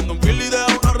 Dale prendo un fil y deja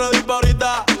una red pa'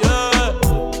 ahorita. Yeah.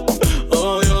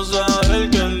 Odio saber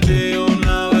que en ti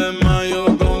una vez más yo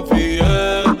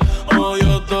confié.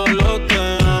 Odio todo lo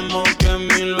que amo, que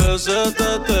 1000 veces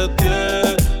te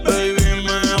testé. Baby,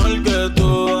 mejor que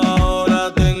tú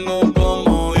ahora tengo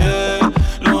como 10.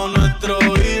 Lo nuestro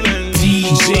vive en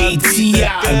DJ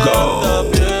Tiago.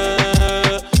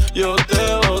 Yo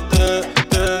te boté,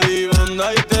 te di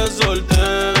banda y te solté.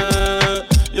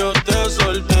 Yo te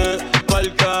solté,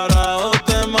 pa'l carajo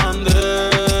te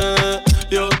mandé.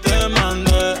 Yo te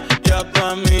mandé, y a tu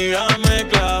amiga me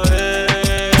clavé.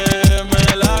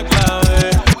 Me la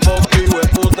clavé, poqui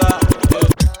hueputa.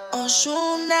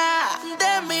 Ozuna,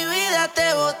 de mi vida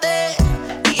te boté.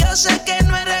 Y yo sé que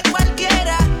no eres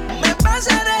cualquiera. Me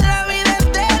pasaré la vida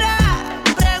entera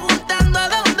preguntando a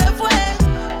dónde fue.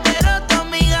 Pero tu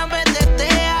amiga me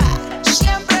tetea.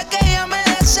 Siempre que ella me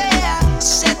desea,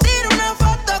 se tira una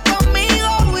foto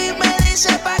conmigo y me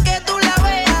dice pa' que tú la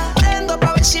veas. Prendo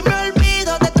pa' ver si me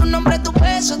olvido de tu nombre, tu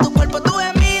beso, tu cuerpo, tu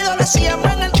gemido. Le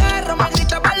decíamos en el carro, me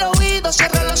gritaba al oído.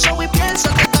 Cierro los ojos y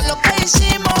pienso que todo lo que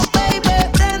hicimos, baby.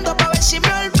 Prendo pa' ver si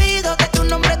me olvido de tu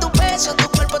nombre, tu beso, tu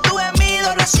cuerpo, tu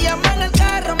gemido. Lo hacíamos en el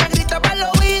carro, me gritaba al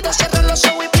oído. Cierro los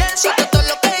ojos y pienso que todo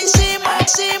lo que hicimos,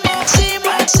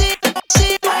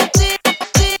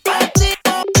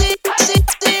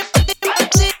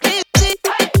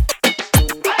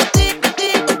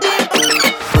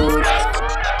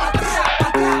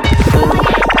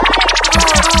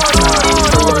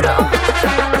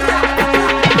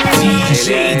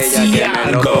 DJ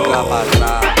Tiago.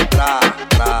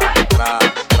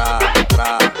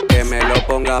 Que me lo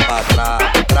ponga pa' atrás,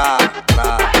 tra,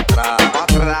 tra,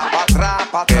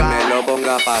 tra. Que me lo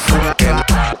ponga pa' atrás. Que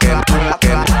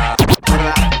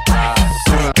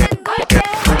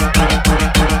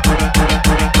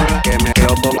me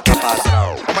lo ponga pa' atrás.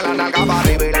 Ponme la nalga pa'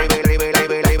 arriba,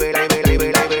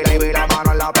 la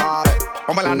mano en la pared.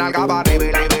 Ponme la nalga pa' arriba,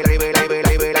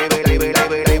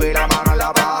 la mano en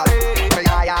la pared.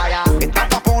 Ya, ya, ya. Esta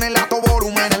pa' ponerle a todo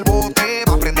volumen el bote.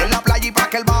 Pa' prender la playa y pa'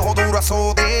 que el bajo duro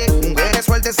azote. Mujeres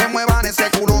sueltas se muevan ese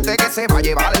culote que se va a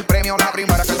llevar el premio la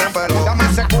primera que se enfermó. Dame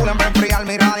ese culo en enfriar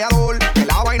mi radiador. Que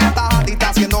la vaina está y está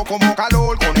haciendo como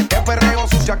calor. Con este perreo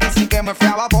sucio aquí sí que me fui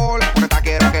a vapor. Con esta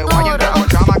quiero que vayan como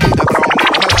chamaquito de prom.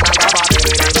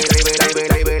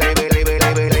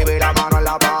 La mano en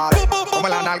la pared. Ponme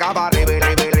la nalga pa' arriba,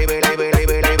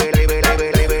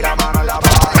 la mano en la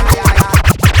pared.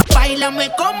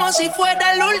 Báilame como si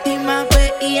fuera la última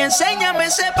vez y enséñame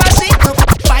ese pasito.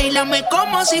 Báilame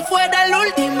como si fuera la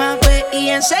última vez y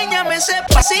enséñame ese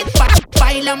pasito.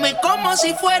 Báilame como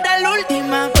si fuera la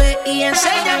última vez y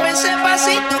enséñame ese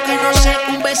pasito. Que no sé,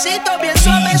 un besito bien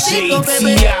suavecito,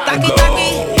 bebé. Taqui,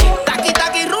 taqui, taqui,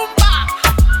 taqui, rumba.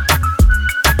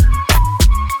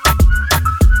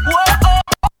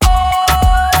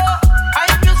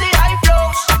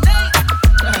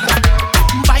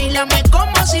 Báilame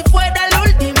como si fuera la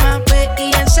última vez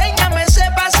y enséñame ese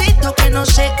pasito. Que no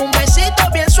sé, un besito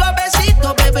bien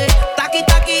suavecito, bebé. Taqui,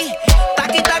 taqui,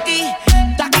 taqui, taqui,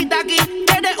 taqui, taqui.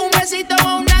 ¿Quieres un besito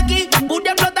o un aquí? Booty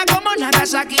explota como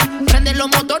Nagasaki. Prende los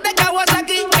motores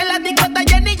Kawasaki. En la discota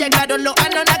Jenny llegaron los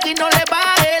Anunnaki. No le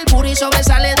baje, el booty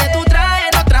sobresale de tu traje.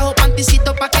 No trajo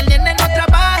panticito pa' que el nene no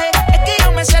trabaje. Es que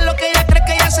yo me sé lo que ella cree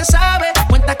que ya se sabe.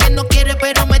 Cuenta que no quiere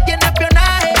pero me tiene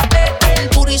espionaje. El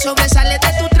booty sobresale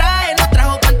de tu traje. No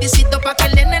trajo panticito pa' que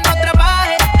el nene no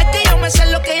trabaje. Es que yo me sé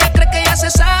lo que ella cree que ya se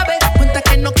sabe. Cuenta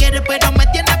que no quiere pero me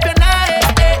tiene espionaje.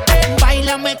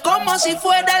 Báilame como si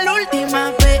fuera la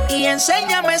última vez y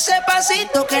enséñame ese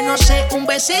pasito. Que no sé, un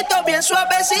besito bien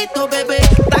suavecito, bebé.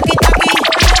 Taqui, taqui,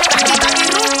 taqui, taqui,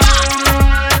 rumba.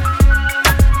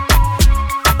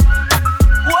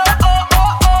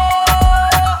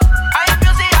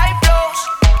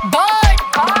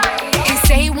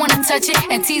 Touch it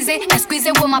and tease it and squeeze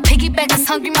it. When my piggyback is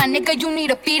hungry, my nigga, you need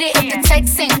to feed it. If the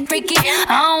text ain't freaky,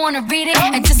 I don't wanna read it.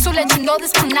 And just to let you know,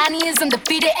 this Punani is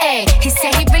undefeated. Ayy, he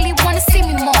said he really wanna see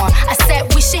me more. I said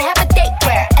we should have a date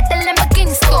where at the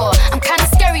Lamborghini store. I'm kinda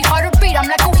scary, hard to read. I'm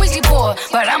like a Ouija board,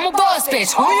 but I'm a boss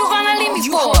bitch. Who you gonna leave me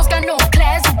for? Got no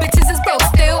class, you bitches is broke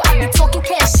still. I be talking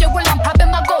cash shit while I'm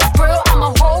popping my gold grill. I'm a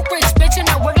whole rich bitch and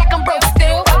I work like I'm broke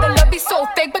still. The love be so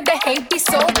fake, but the hate be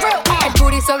so real. El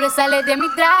booty sobresale sale de mi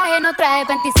traje. No traje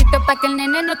panticito pa' que el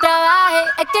nene no trabaje.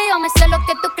 Es que yo me sé lo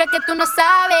que tú crees que tú no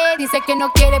sabes. Dice que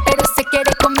no quiere, pero se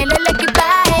quiere comerle el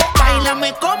equipaje.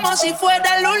 Báilame como si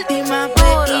fuera la última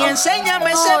vez y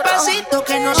enséñame ese pasito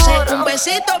que no sé, un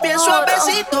besito bien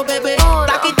suavecito, bebé.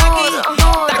 Taqui, taqui,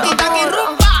 taqui, taqui,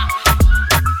 rumba.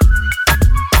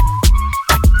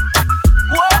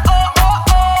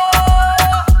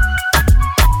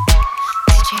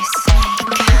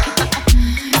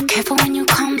 Careful when you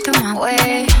come through my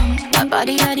way. My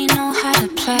body already know how to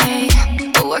play.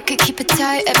 But work it, keep it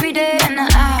tight every day. And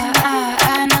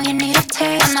I know you need a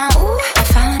taste. Now, ooh, I'm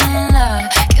falling in love.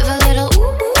 Give a little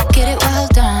ooh, get it well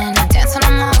done. Dancing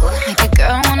on my ooh, make a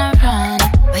girl wanna run.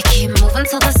 We keep moving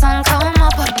till the sun come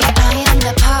up. Porque I am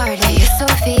the party. It's a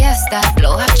fiesta.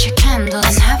 Blow out your candles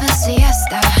and have a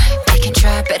siesta. We can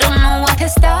try, but don't know what can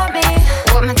stop me.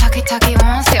 What my talkie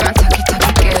wants, yeah, my talkie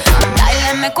gives.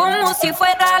 Báilame como si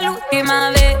fuera la última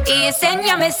vez y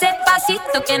enséñame ese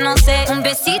pasito que no sé, un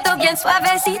besito bien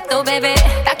suavecito, bebé.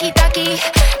 Taqui, taqui,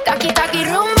 taqui, taqui,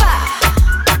 rumba.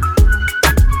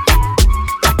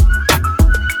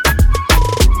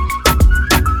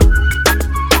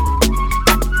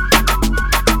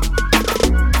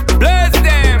 Bless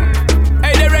them.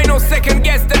 Hey, there ain't no second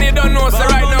guess, then you don't know. So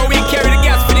right now we carry the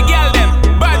gas for the girl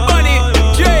them. Bad Bunny,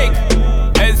 Drake,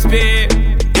 SP.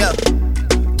 Yeah.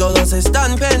 Todos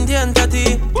están pendientes a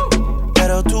ti,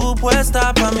 pero tú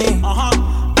puesta pa' mí,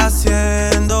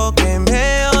 haciendo que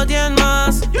me odien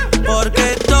más,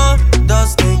 porque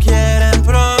todos te quieren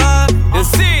probar.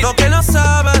 Lo que no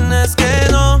saben es que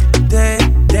no te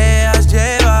dejas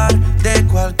llevar de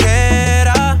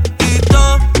cualquiera, y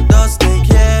todos te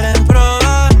quieren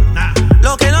probar.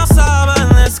 Lo que no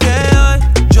saben es que hoy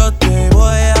yo te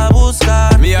voy a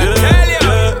buscar.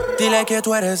 Dile que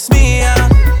tú eres mía,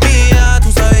 mía,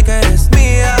 tú sabes que eres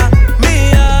mía,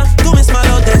 mía, tú misma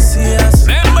lo decías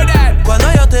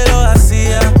cuando yo te lo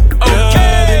hacía.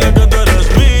 Dile que tú eres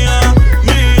mía,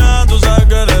 mía, tú sabes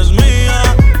que eres mía,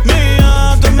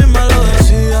 mía, tú misma lo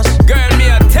decías. Girl, me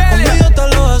I tell you, cuando yo te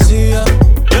lo hacía.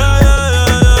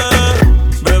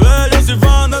 Bebé, yo soy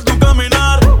fan de tu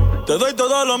caminar. Te doy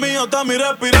todo lo mío hasta mi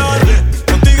respirar.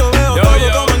 Contigo veo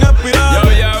todo como en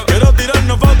espiral. Quiero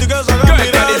tirarnos fotos y que se haga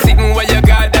mirar.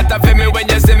 When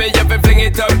you see me, you fi fling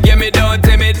it up, yeah, me don't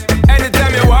timid.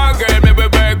 Anytime you want, girl, me we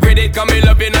work with it. Come me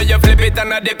love you, know you flip it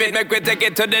and I dip it. Make we take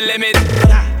it to the limit.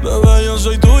 Bebé, yo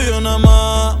soy tuyo nada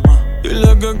más.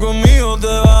 Dile que conmigo te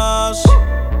vas.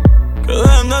 Que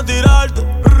dejen de tirarte.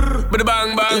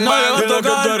 Bang, bang, y no bang. Dile que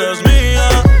tú eres mía,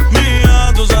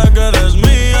 mía, tú sabes que eres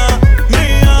mía,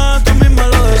 mía, tú misma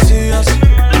lo decías.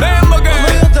 Cuando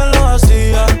yo te lo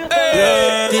hacía.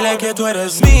 Dile que tú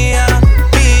eres mía,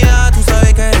 mía, tú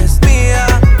sabes que eres mía,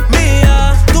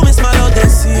 mía, tú misma lo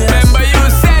decías. Remember you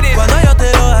said it. Cuando yo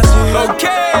te lo hacía.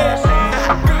 Okay.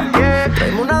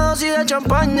 Traeme una dosis de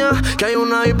champaña, que hay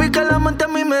una hippie que la mente a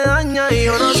mí me daña. Y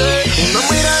yo no sé, una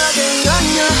mirada que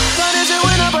engaña. Parece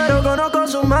buena pero conozco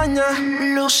su maña.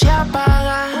 Luz se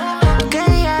apaga, que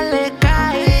ella le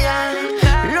caiga.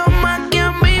 Lo más que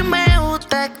a mí me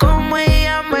gusta es como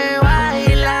ella me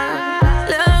baila.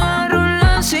 Le agarro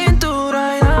la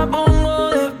cintura y la pongo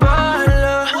de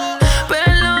espalda.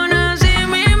 Perdona si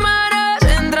mis maras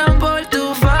entran por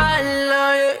tu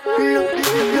falda.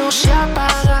 Luz se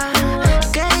apaga,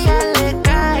 que ella le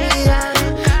caiga.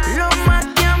 Lo más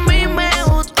que a mí me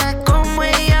gusta es como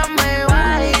ella me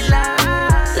baila.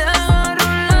 Le agarro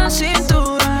la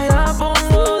cintura y la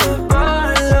pongo de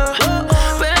espalda.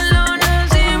 Perdona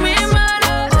si mis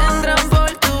maras entran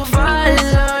por tu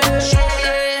falda.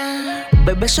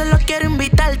 Bebé, solo quiero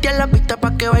invitarte a la pista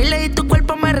pa' que baile y tu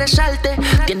cuerpo me resalte.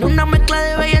 Tiene una mezcla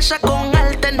de belleza con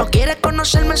arte. No quiere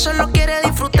conocerme, solo quiere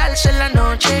disfrutarse en la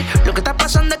noche. Lo que está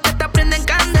pasando es que te prenden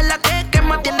candela que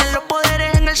quema. Tienen los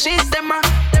poderes en el sistema,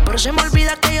 pero se me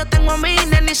olvida que yo tengo a mi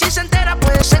nena. Y si se entera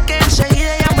puede ser que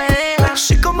enseguida ella me deja.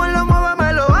 Así como él lo mueve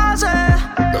me lo hace.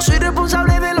 No soy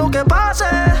responsable de lo que pase.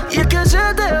 Y es que se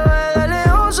te ve, de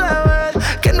lejos se ve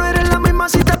que no eres la misma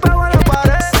si te pego a la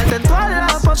pared. Detén todas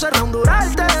las poses,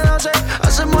 durarte, no sé.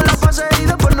 Hacemos la pase y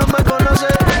después no me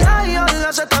conoces. Ay,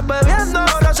 oiga, se está bebiendo,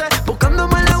 no sé.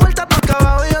 Buscándome la vuelta por acá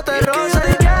abajo y yo te roce. Yo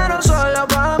te quiero sola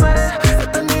pa' mí.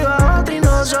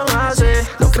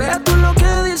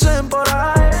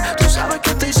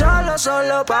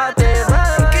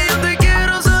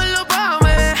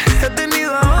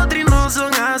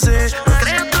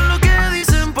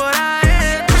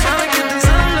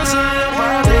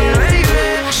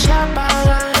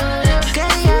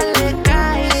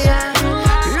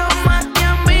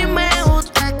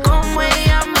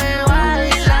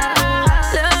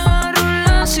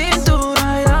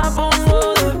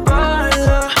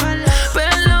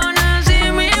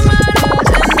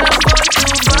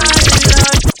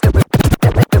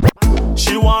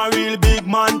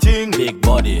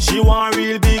 want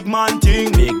real big man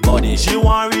thing. Big body. She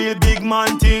want real big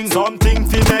man thing. Something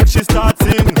fi make she start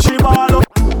sing. She ball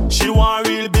up. She want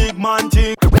real big man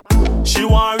thing. She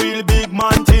want real big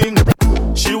man thing.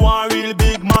 She want real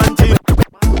big man thing.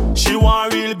 She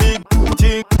want real big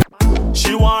thing.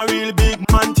 She want real big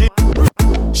man thing.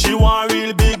 She want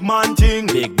real big man thing.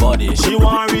 Big body. She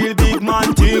want real big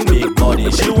man thing. Big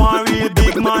body. She want real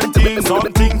big man thing.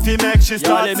 Something fi make she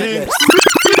start sing.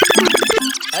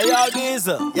 Hey yo,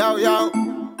 Geezer. Yo.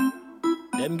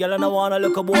 Them gyal no wanna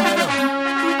look a boy no.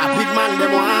 A big man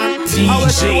them want.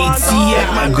 DJ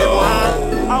Tiago.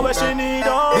 How wish she need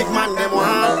up. Big man them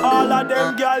want. All of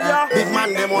them gyal yeah. Big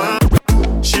man them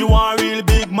want. She want real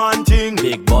big man thing.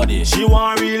 Big body. She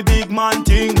want real big man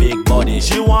thing. Big body.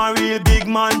 She want real big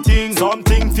man thing.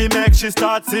 Something fi make she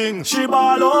start sing. She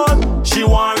ball out. She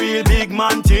want real big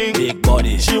man thing. Big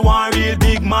body. She want real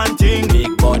big man thing.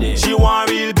 Big body. She want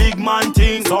real big man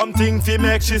thing. Something fi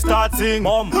make she start sing.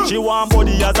 She want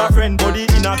body as a friend. Body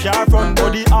in a car front.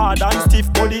 Body hard and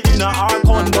stiff. Body in a hard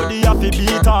con. Body have to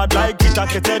beat hard like it a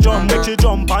kete drum. Make she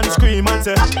jump and scream and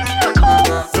say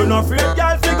you no afraid,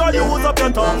 girl, figure use up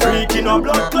your tongue. Freaking a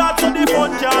blood clot so the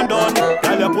fun can't done.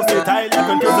 Girl, your pussy tight like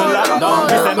a prison lockdown.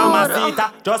 Me say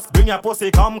mamacita, just bring your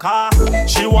pussy come car.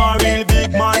 She want real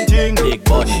big man thing. Big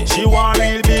body. She want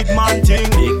real big man thing.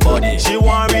 Big body. She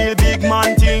want real big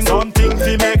man thing. Something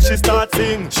to make she start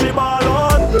sing. She ball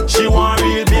on. She want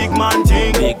real big man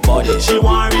thing. Big body. She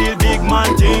want real big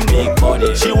man thing. Big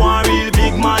body. She want real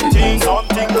big man thing.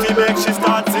 Something to make she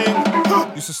start sing.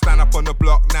 Used to stand up on the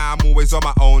block, now I'm always on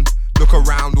my own. Look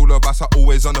around, all of us are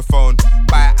always on the phone.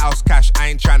 Buy a house cash, I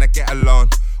ain't tryna get a loan.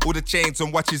 All the chains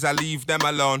and watches, I leave them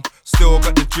alone. Still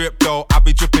got the drip though, I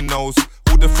be dripping those.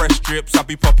 All the fresh drips, I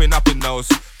be popping up in those.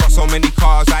 Got so many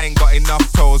cars, I ain't got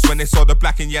enough toes. When they saw the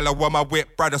black and yellow on my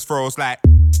whip, brothers froze like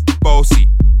Bossy,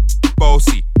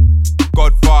 Bossy,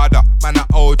 Godfather, man a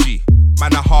OG.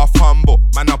 Man a half humble,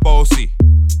 man a bossy.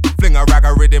 Fling a rag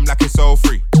a rhythm like it's all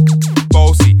free.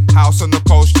 Bossy, house on the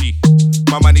coast G.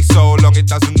 My money so long it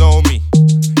doesn't know me.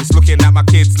 It's looking at my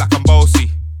kids like I'm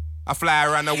bossy. I fly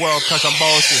around the world cause I'm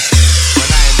bossy. When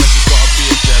I invest it's gotta be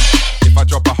a gem. If I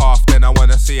drop a half then I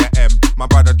wanna see a M. My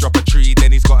brother drop a 3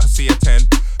 then he's gotta see a 10.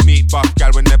 Meet buff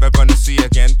gal we're never gonna see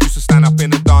again. Used to stand up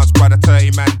in the dance, brother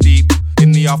 30 man deep.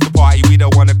 In the after party we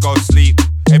don't wanna go sleep.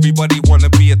 Everybody wanna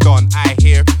be a don, I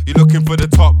hear. You looking for the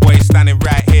top boy standing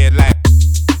right here like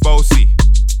Bossy,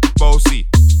 Bossy.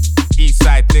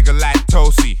 Eastside nigga like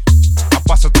Toasty. I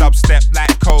bust a dubstep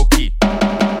like Koki.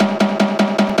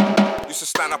 Used to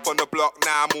stand up on the block,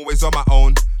 now I'm always on my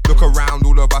own. Look around,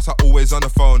 all of us are always on the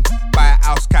phone. Buy a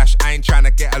house cash, I ain't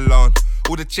tryna get a loan.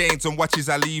 All the chains and watches,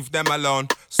 I leave them alone.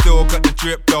 Still got the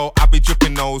drip though, I be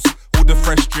dripping those. All the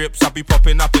fresh drips, I be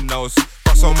popping up in those.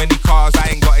 Got so many cars, I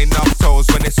ain't got enough toes.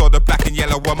 When they saw the black and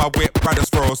yellow on my whip, brothers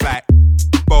froze like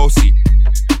Bossy,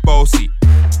 Bossy,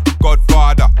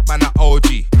 Godfather, man a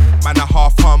OG. Man a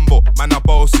half humble, man a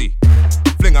bossy.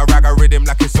 Fling a rag a rhythm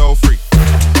like it's all free.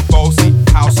 Bossy,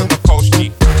 house on the coast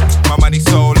G. My money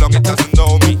so long it doesn't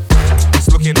know me.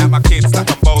 It's looking at my kids like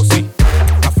I'm bossy.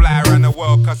 I fly around the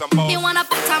world cause I'm bossy. They wanna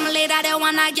put time later, they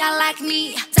wanna get like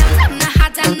me. Them not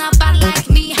hot, them not bad like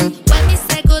me. When me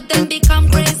say good, them become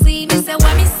crazy. Me say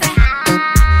what me say.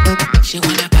 She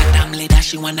wanna back them later,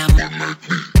 she wanna move like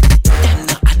me. Them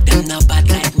not hot, them not bad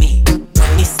like me.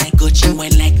 When me say good, she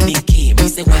went like Nicki. Me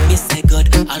say when me say good,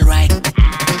 alright.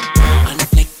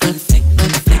 Unflick, unflick,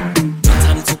 unflick. No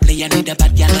time to play, I need a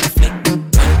bad girl unflick.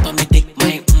 Run for me dick,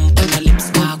 my on your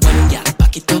lips. Walk one, yeah,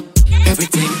 back it up.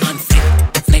 Everything unflick,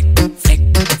 flick, flick,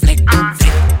 flick, flick,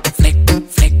 flick, flick,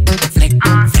 flick, flick,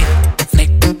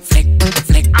 flick, flick,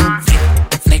 flick,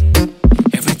 flick.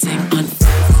 Everything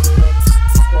unflick.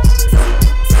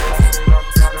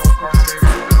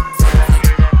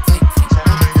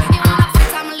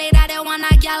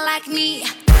 Like me.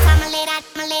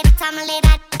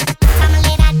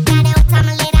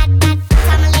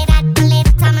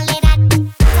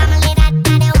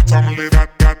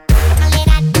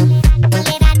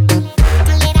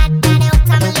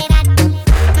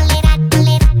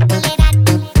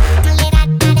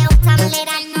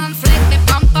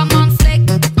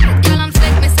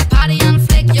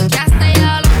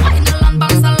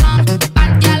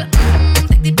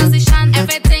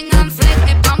 Everything on flick,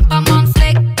 me pump on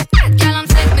flick. Girl on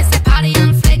flick, me say party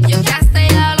on flick. You can't stay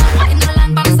up.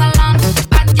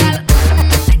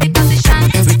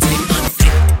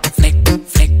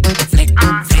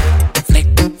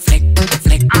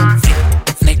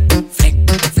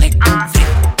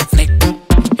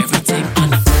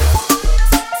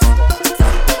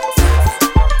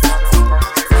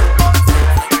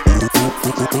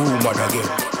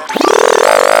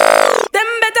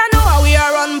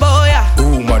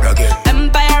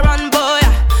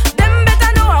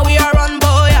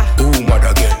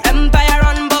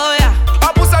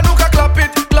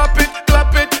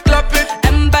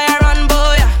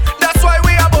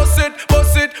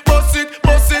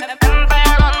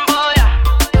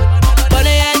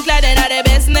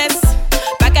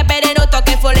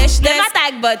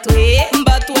 but we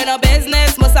no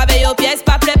business. Must have your pièce,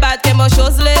 pas play bad, que mon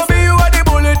chose list. Mommy, you are the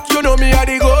bullet, you know me are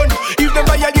the gun. If them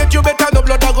violate you, better no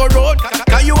blood a go road.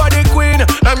 Cause you are the queen,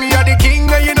 and me are the king.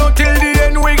 And you know till the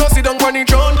end we go sit down on the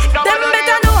throne. Them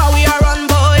better know how we are run,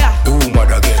 boy. Ooh,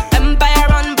 mad again. Empire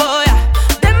run, boy.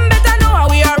 Them better know how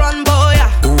we are run, boy.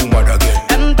 Ooh, mad again.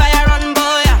 Empire run,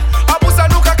 boy. Abusa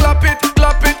nuka clap it,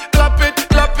 clap it, clap it,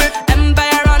 clap it.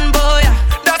 Empire run, boy.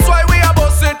 That's why we are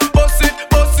boss it, boss it,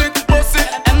 boss it, boss it.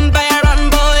 Empire run,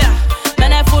 boy.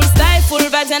 Men est full style, full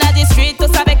vibes in the street.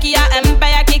 Tout savait qu'il y a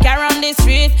Empire qui carry the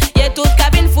street. Y'a toute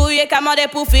cabine fouille, commandé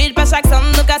pour feed. Pas chaque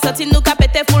somme, nous qu'a sorti, nous qu'a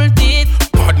pété full titre.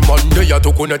 Bad Monday, you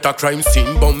to connect a crime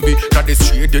scene, Bambi. That the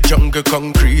street, the jungle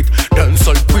concrete.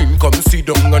 Dancehall queen, come sit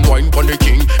down and wine pon the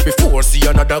king. Before see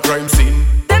another crime scene.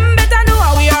 Them better know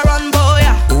how we are run, boy.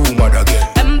 Ooh, mad again.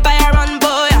 Empire run,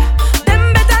 boy.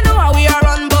 Them better know how we are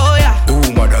run, boy.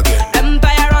 Ooh, mad again.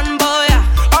 Empire run, boy.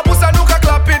 Abusa nuka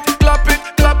clap it, clap it,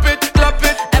 clap it, clap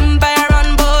it. Empire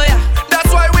run, boy.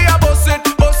 That's why we are boss it,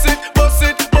 boss it, boss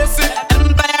it, boss it.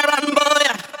 Empire run, boy.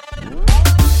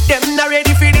 Them not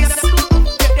ready for this.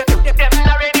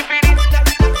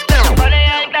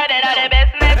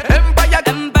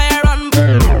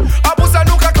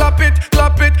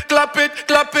 Clap it,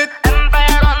 clap it.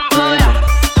 Empire run, boy.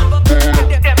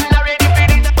 Them not ready for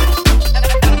this.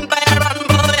 Empire run,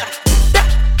 boy.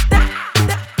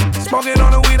 Smoking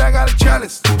on the weed, I got a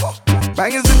chalice.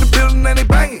 Bangers in the building and they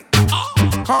bang it.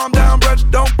 Calm down, brother,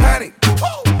 don't panic.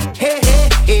 Hey, hey,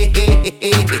 hey, hey,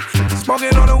 hey, hey.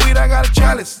 Smoking on the weed, I got a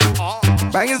chalice.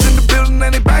 Bangers in the building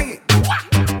and they bang it.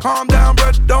 Calm down,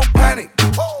 brother, don't panic.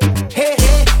 Hey,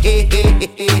 hey, hey, hey,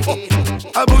 hey, hey.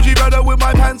 A bougie brother with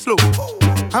my pants low.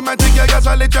 I might take your gas,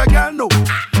 I'll let your girl know.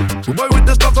 Boy with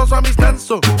the stars, so me stand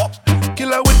so.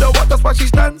 Kill her with the water, that's why she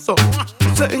stands so.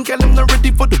 Certain girl, I'm not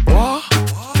ready for the war.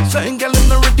 Certain girl, I'm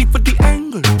not ready for the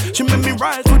angle. She made me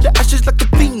rise with the ashes like a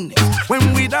phoenix.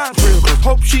 When we dance real close,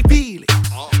 hope she feel it.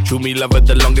 True me love it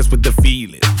the longest with the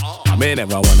feeling. Man,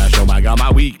 never wanna show my girl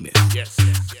my weakness.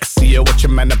 I see her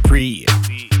watching man a pre.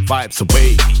 Vibes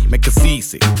away, make her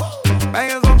seasick.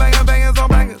 Bangers on bangers, bangers on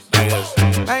bangers. Bangers,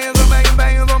 bangers on bangers,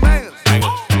 bangers on bangers.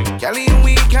 Cali and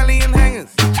weed, Cali and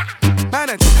hangers. Man,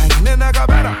 I just hanging in, I got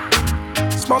better.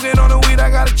 Smoking on the weed, I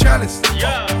got a chalice.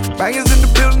 Bangers in the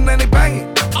building and they bang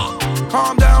it.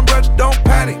 Calm down, brother, don't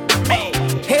panic. Hey,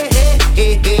 hey,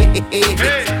 hey, hey, hey,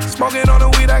 hey. Smoking on the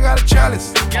weed, I got a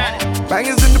chalice.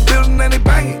 Bangers in the building and they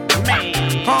bang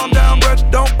it. Calm down, brother,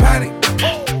 don't panic.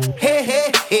 Hey,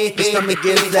 hey, hey, hey. Your stomach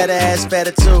gets fatter, ass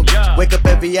fatter too. Wake up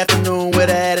every afternoon with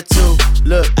an attitude.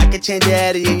 Look, I can change your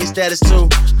attitude and your status too.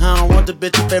 I don't want the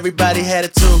bitch if everybody had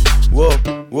it too. Whoa,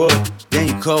 whoa, damn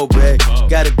you cold, babe.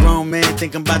 Got a grown man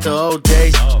thinking about the old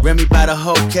days. Remy by the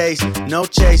whole case, no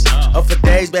chase. Up for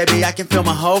days, baby, I can feel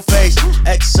my whole face.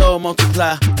 XO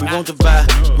multiply, we won't divide.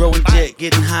 Growing jet,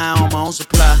 getting high on my own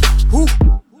supply. Whew.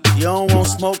 You don't want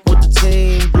smoke with the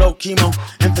team. Blow chemo,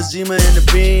 emphysema in the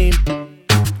beam.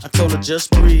 I told her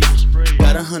just breathe.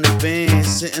 Got 100 bands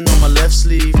sitting on my left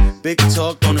sleeve. Big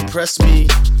talk don't impress me,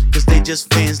 cause they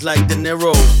just fans like De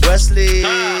Niro, Wesley.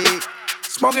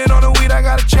 Smoking on the weed, I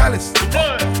got a chalice.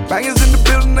 Bangers in the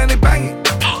building and they bang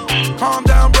it. Calm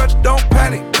down, brother, don't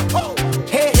panic.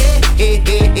 Hey, hey,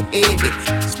 hey, hey, hey,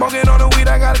 hey. Smoking on the weed,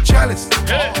 I got a chalice.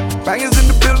 Bangers in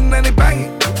the building and they bang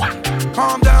it.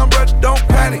 Calm down, brother, don't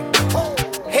panic.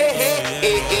 Hey, hey,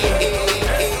 hey, hey,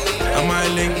 hey. I might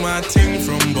link my ting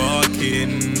from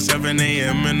barking. 7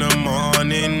 a.m. in the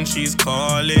morning, she's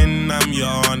calling, I'm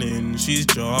yawning, she's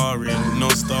jarring, no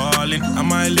stalling. I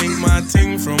might link my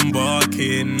ting from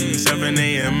barking. 7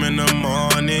 a.m. in the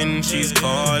morning, she's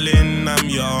calling, I'm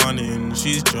yawning,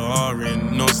 she's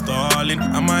jarring, no stalling.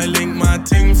 I might link my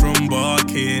ting from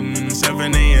barking.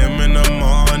 7 a.m. in the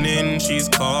morning, she's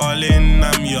calling,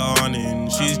 I'm yawning,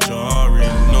 she's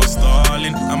jarring, no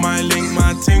stalling. I might link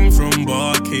my ting from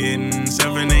barking.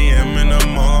 7 a.m. in the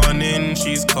morning,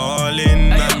 she's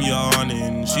calling, I'm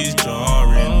yawning, she's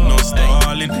jarring, no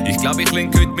stalling. Ich glaub, ich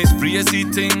link heute mein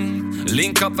Frühsitting.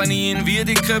 Link ab, wenn ich in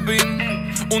Wiedeke bin.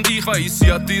 Und ich weiss,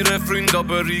 sie hat ihren Freund,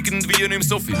 aber irgendwie nicht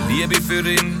so viel Liebe für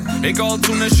ihn. Egal, die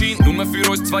Sonne scheint, nur für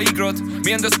uns 2 Grad.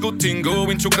 Wir haben das Gutting go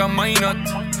in Chukamayinat.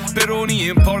 Peroni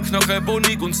im Park nach einer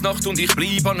Wohnung und Nacht und ich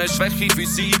bleib an einer Schwäche für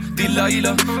sie. Die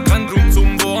Leila, kein Grund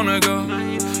zum Wohnen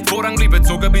gehen. Vorhang bleiben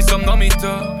gezogen bis am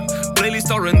Nachmittag.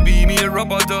 Playlist R&B, mir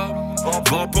Roboter.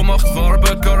 Vapo macht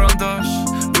Farbe Garantage,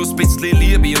 plus bisschen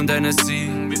Liebe und Energie.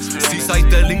 Sie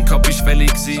sagt, der Link hab ich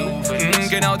fällig gewesen.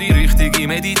 Genau die richtige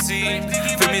Medizin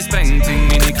für mein Painting,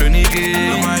 meine Königin.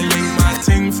 I might link my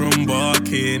ting from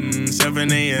barking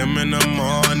 7 a.m. in the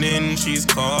morning. She's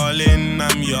calling,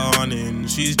 I'm yawning.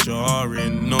 She's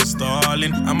jarring, no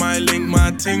stalling. I might link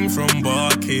my ting from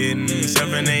barking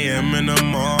 7 a.m. in the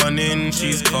morning.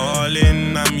 She's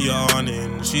calling, I'm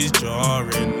yawning. She's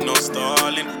jarring, no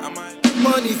stalling.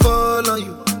 Money fall on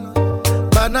you,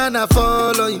 banana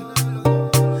fall on you,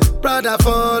 Prada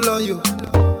fall on you,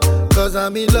 cause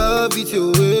I'm in love with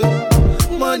you.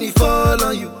 Money fall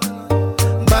on you,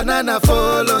 banana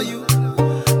fall on you,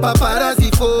 paparazzi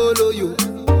follow you,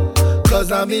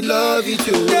 cause I'm in love with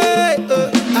you. Yeah,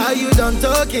 are you done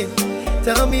talking?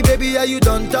 Tell me baby, are you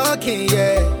done talking?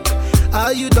 Yeah,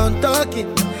 are you done talking?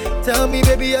 Tell me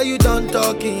baby, are you done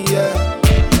talking? Yeah,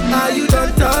 are you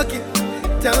done talking?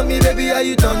 Tell me baby, are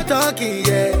you done talking?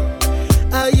 Yeah,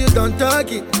 are you done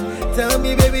talking? Tell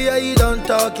me baby, are you done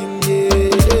talking? Yeah,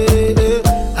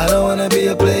 I don't wanna be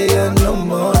a player no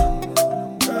more.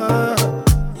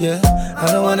 Yeah,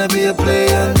 I don't wanna be a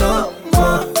player no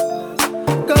more.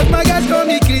 Cause my guys call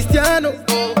me Cristiano,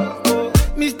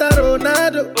 Mr.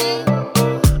 Ronaldo,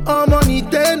 I'm on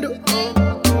Nintendo.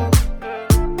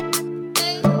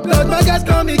 Cause my guys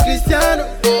call me Cristiano,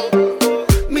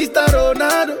 Mr.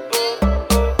 Ronaldo,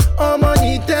 I'm on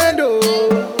Nintendo.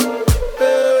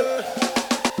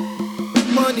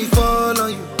 Money fall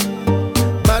on you,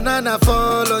 banana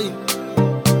fall on you,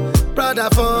 Prada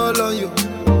fall on you,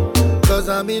 cause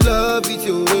I'm in love with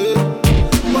you.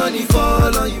 Money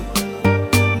fall on you,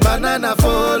 banana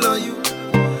fall on you,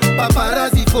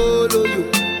 paparazzi follow you,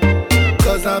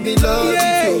 cause I'm in love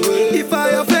with you. If I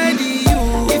offend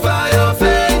you, if I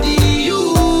offend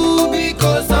you,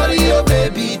 because sorry oh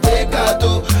baby take out,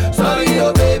 sorry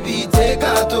oh baby take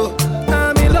out.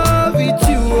 I'm in love with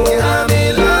you, I'm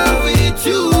in love with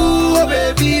you, oh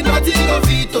baby nothing of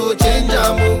it to change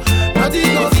amo,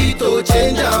 nothing of it to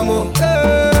change amo.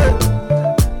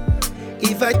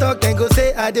 If I talk then go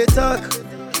say I dey talk.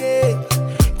 Yeah.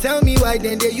 Tell me why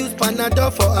then they use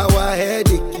Panadol for our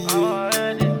headache.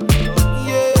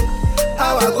 Yeah.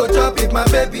 How I go chop if my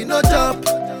baby no chop?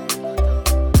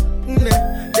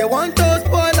 They want to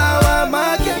spoil our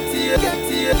market.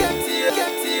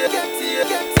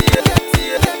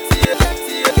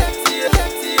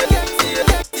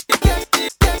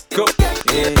 Go.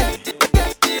 Yeah.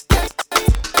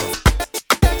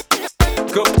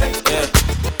 Go. Yeah.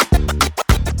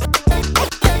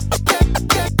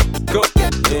 Go.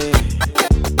 Yeah.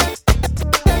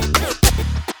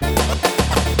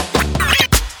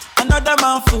 Another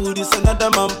man food is another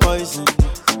man poison.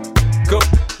 Go.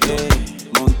 Yeah.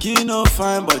 Monkey no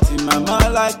fine, but in my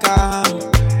mind like I'm.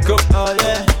 Go. Oh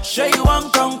yeah. Sure you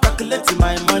want come calculate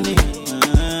my money.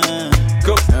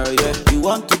 Go. Oh yeah. You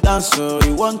want to dance or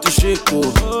you want to shake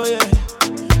oh. Oh yeah.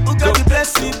 Who got the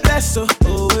blessing, bless oh.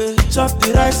 Oh yeah. Chop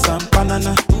the rice and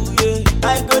banana. Oh yeah.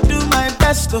 I go do my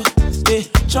best oh. Yeah.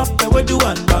 Chop the way do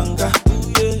one banga.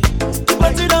 Oh yeah. The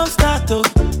party don't start oh.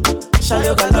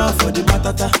 Shayoga love for the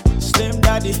matata. Slim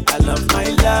daddy, I love my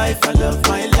life, I love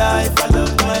my life, I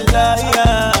love my life.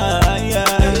 Yeah,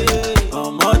 yeah.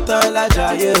 Oh, Motola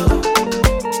Jaye.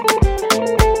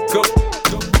 Go.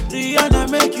 Rihanna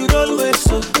make you roll with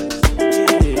so.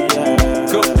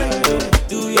 Yeah. Go.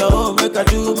 Do your own, make I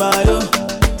do my own.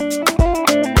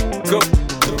 Go.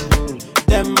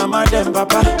 Them mama, them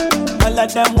papa, all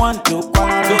of them want to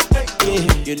quarrel.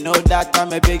 Yeah. You know that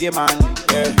I'm a biggie man.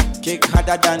 Yeah. Kick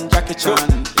harder than Jackie Chan.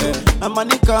 Yeah. My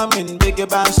money coming, biggie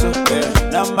band so. Yeah.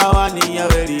 Number one in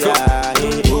your area. Yeah.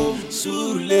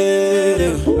 Sule,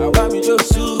 I want me to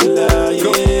Sula.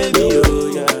 Yeah, me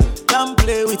oh yeah. Don't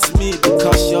play with me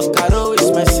because your caro is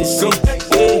my sissy.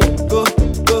 Yeah. Go,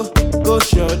 go, go,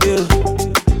 show deal.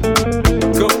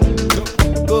 Go,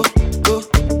 go, go,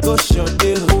 go, show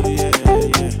deal. Yeah,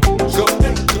 yeah. Go,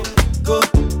 go,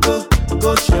 go,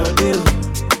 go, show deal.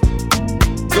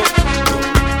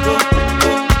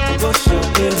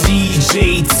 DJ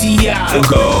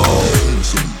Tiago.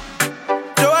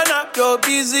 Joanna, your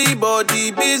busy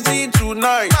body busy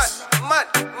tonight. Mad.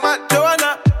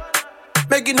 Joanna,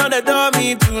 making all the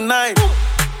dummy tonight.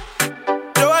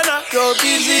 Joanna, your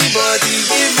busy body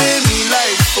giving me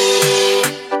life, oh,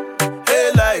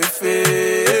 hey life,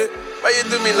 hey. Why you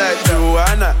do me like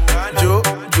Joanna,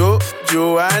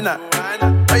 Joanna?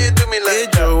 Why you do me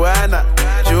like Joanna,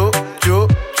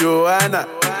 Joanna?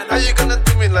 How you gonna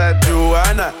do me like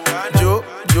Joanna,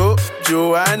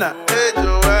 Joanna? Hey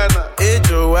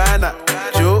Joanna,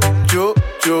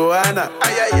 Joanna.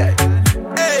 Ay.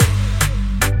 Hey,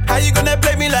 How you gonna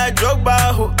play me like Drogba,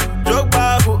 ho?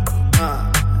 Drogba, ho?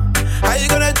 How you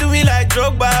gonna do me like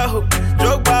Drogba, ho?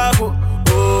 Drogba, ho?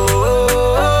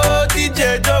 Oh,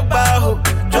 DJ Drogba, ho?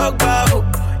 Drogba, ho?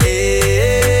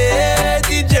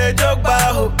 DJ Drogba,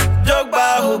 ho?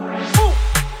 Drogba, ho?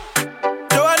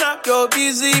 Joanna, your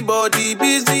busy body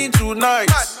busy tonight.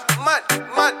 Mad.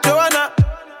 Joanna,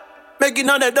 making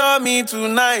all the dummy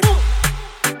tonight.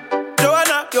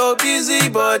 Joanna, your busy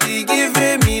body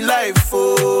giving me life,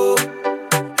 oh.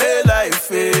 Hey, life,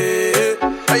 hey.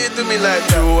 How you do me like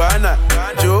Joanna?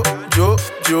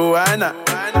 Joanna.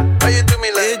 How you do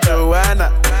me like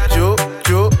Joanna?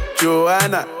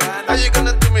 Joanna. How you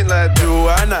gonna do me like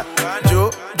Joanna?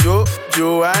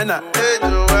 Joanna. Hey,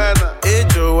 Joanna. Hey,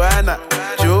 Joanna.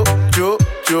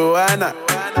 Joanna.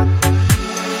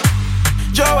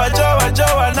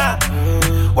 Joanna.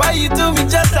 Why you do me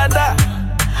just like that?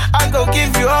 I gon'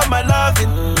 give you all my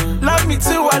loving. Love me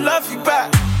too, I love you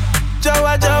back.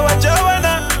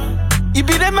 Joanna. You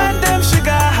be the man, them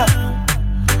sugar.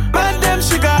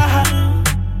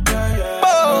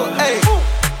 Oh, hey.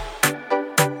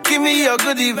 Give me your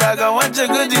goodie bag, I want your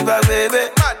goodie bag, baby.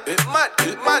 Mad.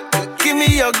 Give me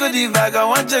your goodie bag, I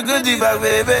want your goodie bag,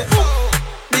 baby.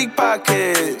 Big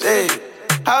package, hey.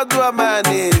 How do I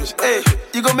manage? Hey,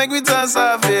 you gon' make me turn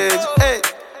savage. Hey,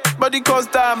 body cause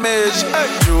damage.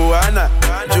 Hey, Joanna.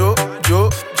 How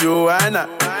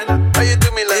you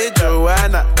do me like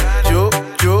Joanna?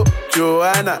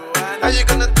 Joanna. How you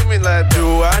gonna do me like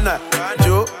Joanna?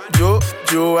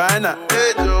 Joanna.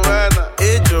 Hey, Joanna.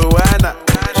 Hey, Joanna.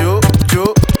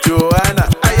 Joanna.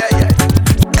 Ay.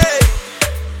 Hey,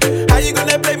 how you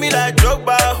gonna play me like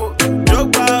Drogba, ho?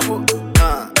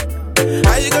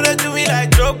 How you gonna do me like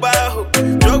Drogba, ho?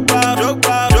 Drogba.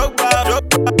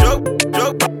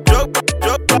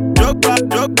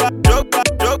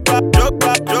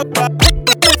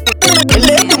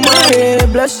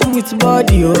 Bless you with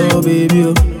body, oh baby,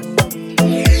 oh.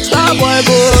 Star boy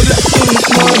go bless you with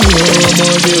money,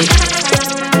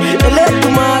 oh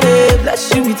my girl. Bless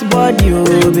you with body,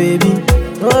 oh baby.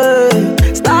 Oh,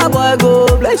 star boy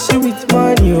go bless you with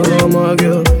money, oh my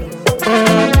girl.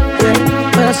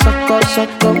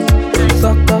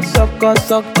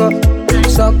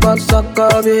 Suck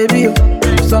up, baby.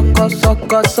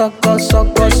 Suck.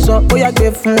 Oh yeah,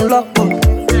 give him lock. Oh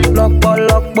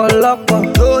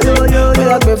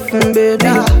yeah, give him, baby.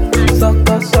 Suck.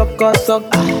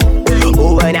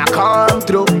 Oh, when I come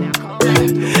through,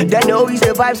 they know it's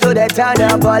the vibe, so they turn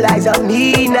up all eyes on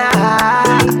me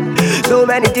now. So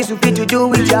many things we fit to do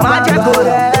with your magic for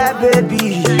that,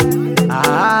 baby.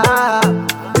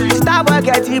 Starboy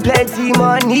getting plenty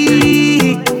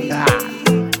money.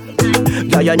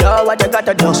 Yeah, you know what you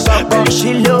gotta do. Baby,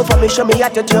 she low for me, show me how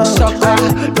to do. No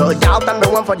doubt I'm the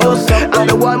one for you. I'm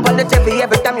the one for the TV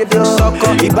every time you do.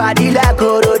 Your body like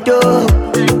Orodo.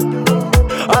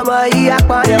 I'm a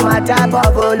yakman, my type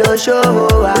of polo show.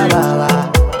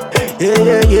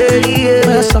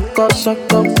 Yeah. Suck,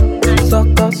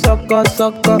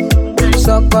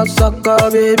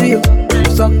 baby.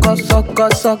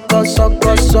 Suck.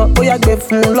 Oh yeah, give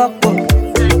him lock.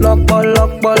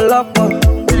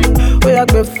 Oh yeah,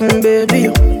 give him, baby.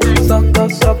 Suck.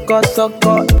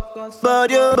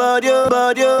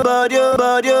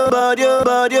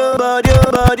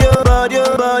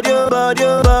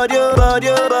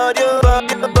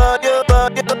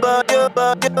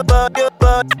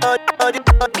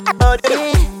 Body.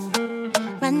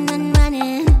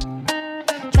 Running.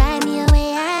 Drive me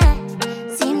away, I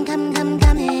seem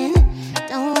coming.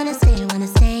 Don't wanna stay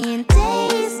in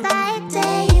days like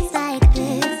this.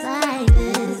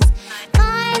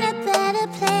 Find a better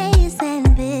place than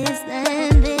this.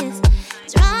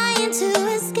 Trying to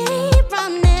escape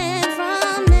from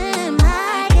them.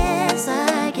 I guess.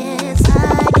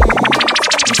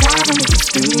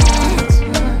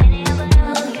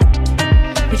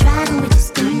 We're driving with the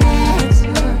students.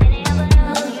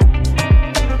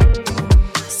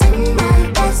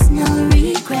 No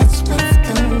regrets with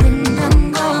the wind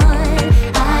I'm gone.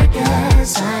 I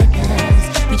guess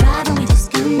we driving with this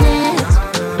goodness.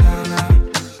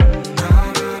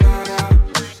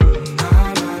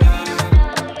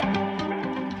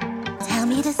 Tell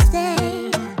me to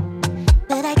stay,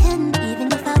 but I couldn't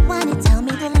even if I wanted. Tell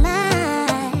me to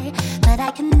lie, but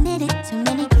I committed too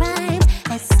many crimes.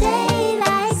 Let's stay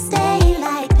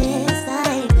like this.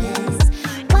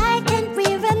 Why can't we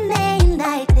remain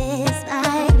like this?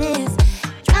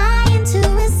 Trying to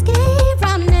escape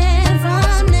from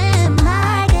them.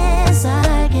 I guess.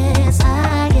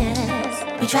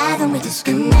 We're driving with the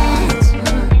students.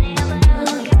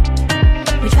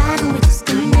 We're driving with the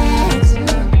students.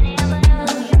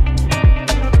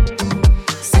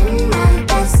 Send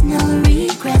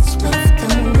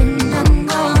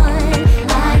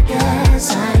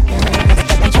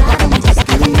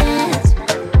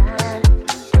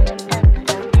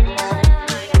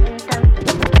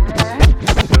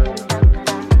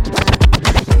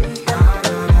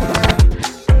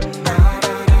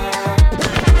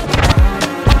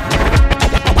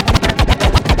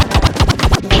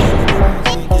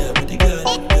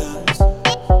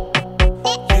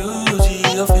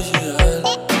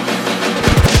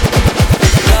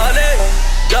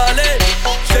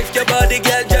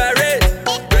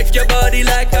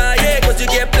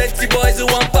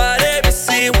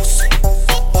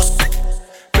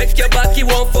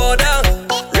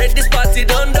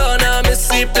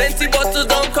hustles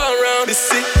don't come round. This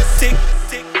tick, tick,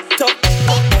 tick, tock,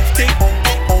 tick,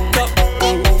 tock,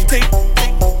 tick,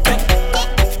 tock,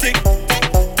 tick,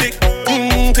 tick,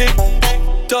 tick,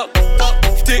 tock,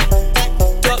 tick,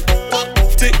 tock,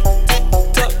 tick,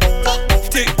 tock,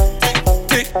 tick,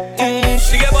 tick.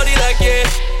 She get body like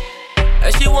yeah,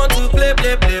 and she want to play,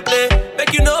 play, play, play.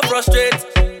 Make you no frustrate.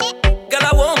 Girl,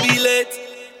 I won't be late.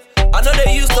 I know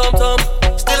they use tom-tom.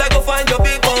 Still I go find your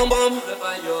big bum bum.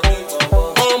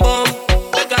 Bum bum.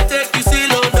 Make I take you see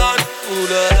London.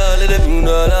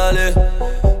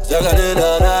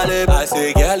 I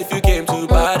say, girl, if you came to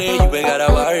party, you ain't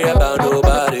gotta worry about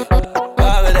nobody.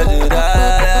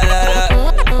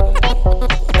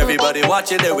 Everybody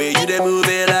watching the way you they move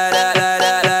it.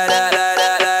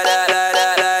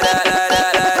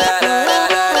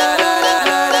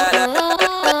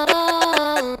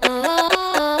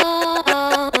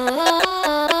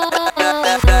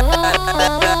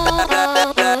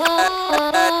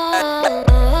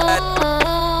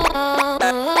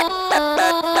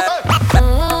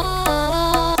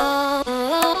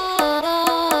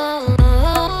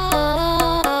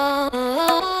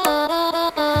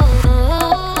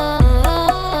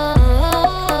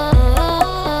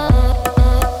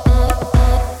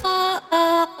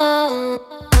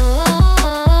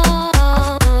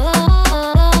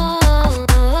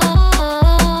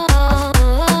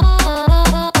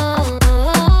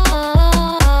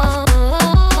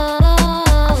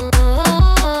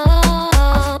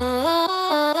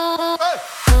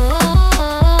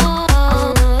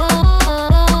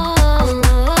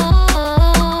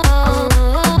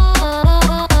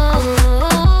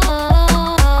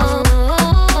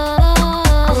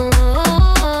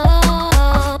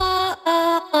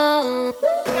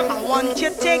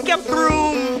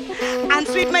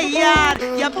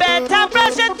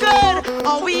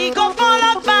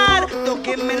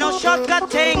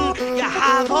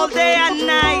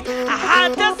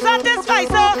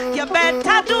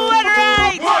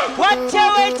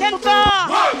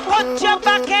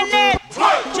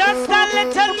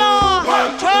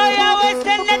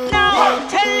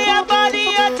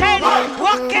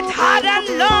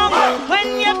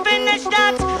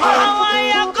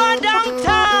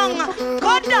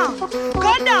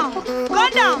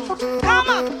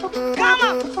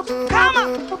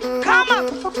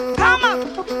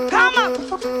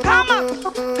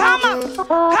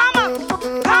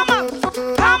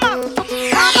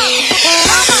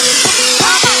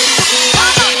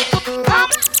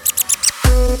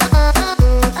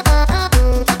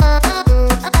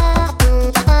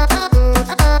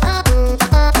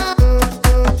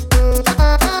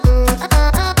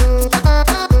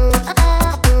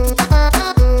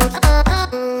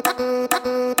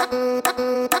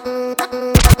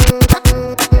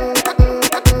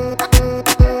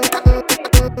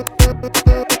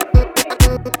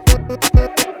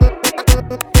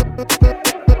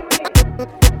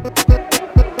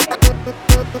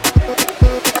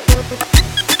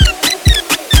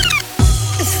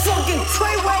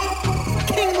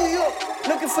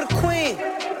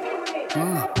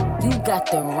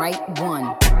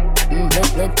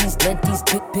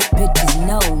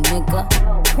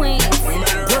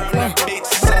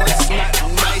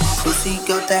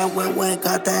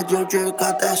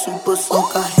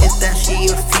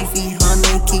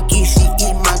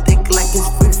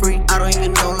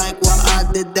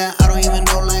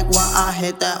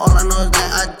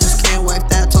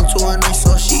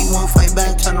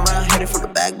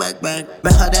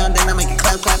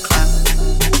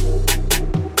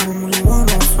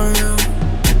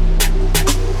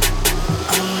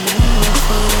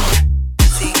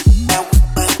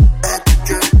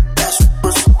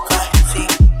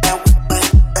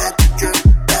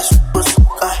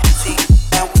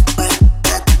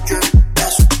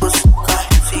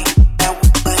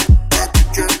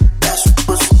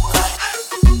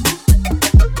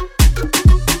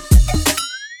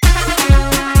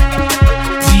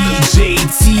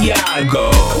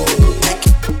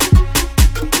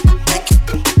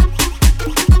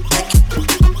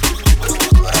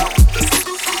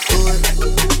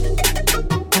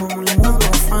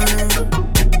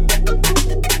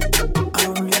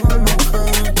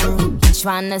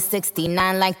 Tryna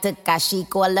 69 like Takashi,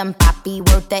 call him Poppy,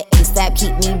 worth the ASAP,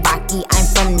 keep me rocky. I'm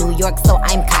from New York, so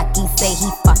I'm cocky. Say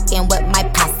he fucking with my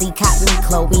posse, caught me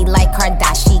Chloe like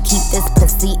Kardashian. Keep this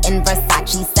pussy in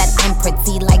Versace, said I'm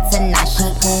pretty like Tanashi.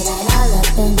 I put it all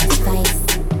up in his face,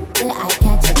 did I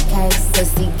catch a case?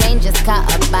 Pussy gang just caught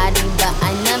a body, but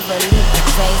I never leave a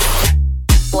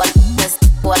trace. What this,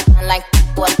 what I like,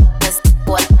 what this,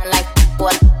 what I like,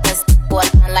 what this, what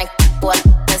I like, what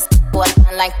this, what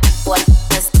I like, what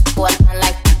this, what I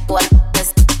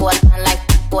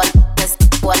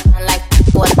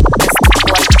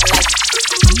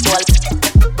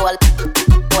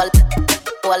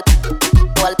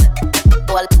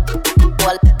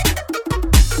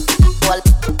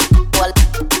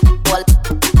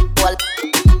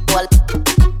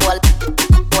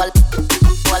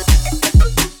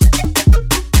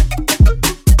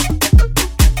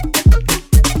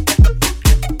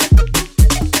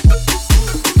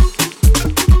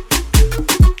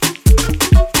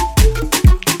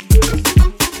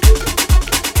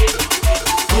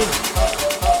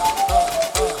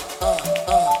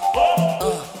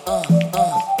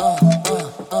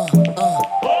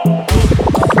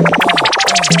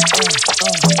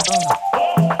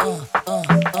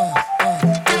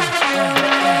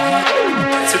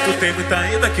tá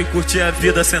ainda que curte a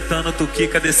vida, sentando tu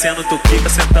quica, descendo tu quica,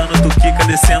 sentando tu quica,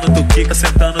 descendo tu quica,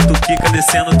 sentando tu quica,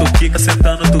 descendo tu quica,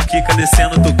 sentando tu quica,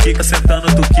 descendo tu quica,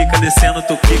 sentando tu quica, descendo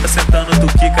tu quica, sentando tu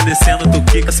quica, descendo tu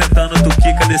quica, sentando tu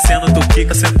quica, descendo tu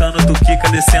quica, sentando tu quica,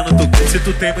 descendo tu quica. Se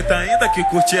tu tem muita ainda que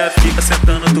curte a fica,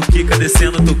 sentando tu quica,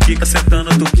 descendo tu quica,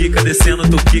 sentando tu quica, descendo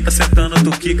tu quica, sentando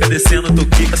tu quica, descendo tu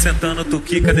quica, sentando tu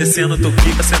quica, descendo tu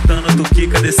quica, sentando tu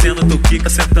quica, descendo tu quica,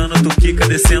 sentando tu quica,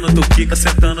 descendo tu quica,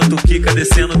 sentando tu quica,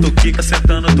 descendo tu quica,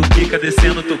 sentando tu quica,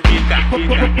 descendo tu quica.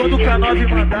 Quando o K9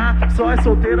 mandar, só é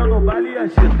solteira no baile e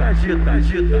agita, agita,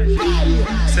 agita, agita.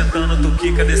 Sentando tu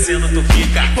quica, descendo tu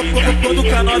quica. Quando o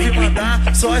K9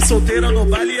 mandar, só é solteira no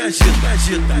baile e agita,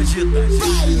 agita, agita,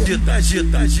 agita,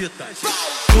 agita, agita, agita.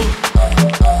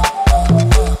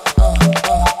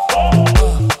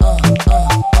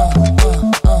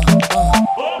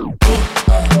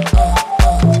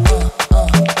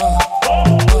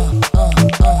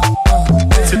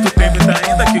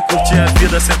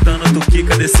 Sentando tu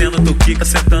quica, descendo tu quica,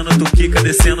 sentando tu quica,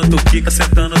 descendo tu quica,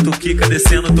 sentando tu quica,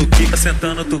 descendo tu quica,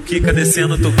 sentando tu quica,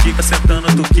 descendo tu quica,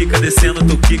 sentando tu quica, descendo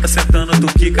tu quica, sentando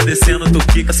tu quica, descendo tu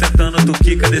quica, sentando tu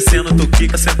quica, descendo tu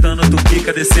quica, sentando tu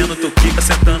quica, descendo tu quica,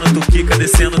 sentando tu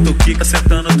quica, descendo tu quica,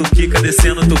 sentando tu quica,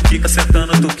 descendo tu quica,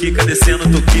 sentando tu quica,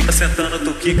 descendo tu quica, sentando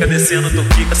tu quica, descendo tu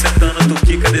quica, sentando tu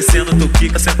quica, descendo tu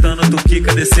quica, sentando tu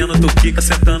quica, descendo tu quica,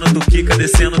 sentando tu quica,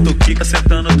 descendo tu quica,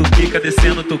 sentando tu quica,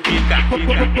 descendo tu quica.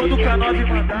 Quando o K9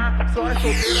 mandar, só é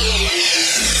solteira.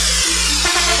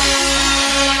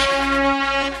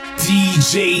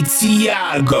 DJ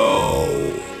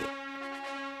Thiago.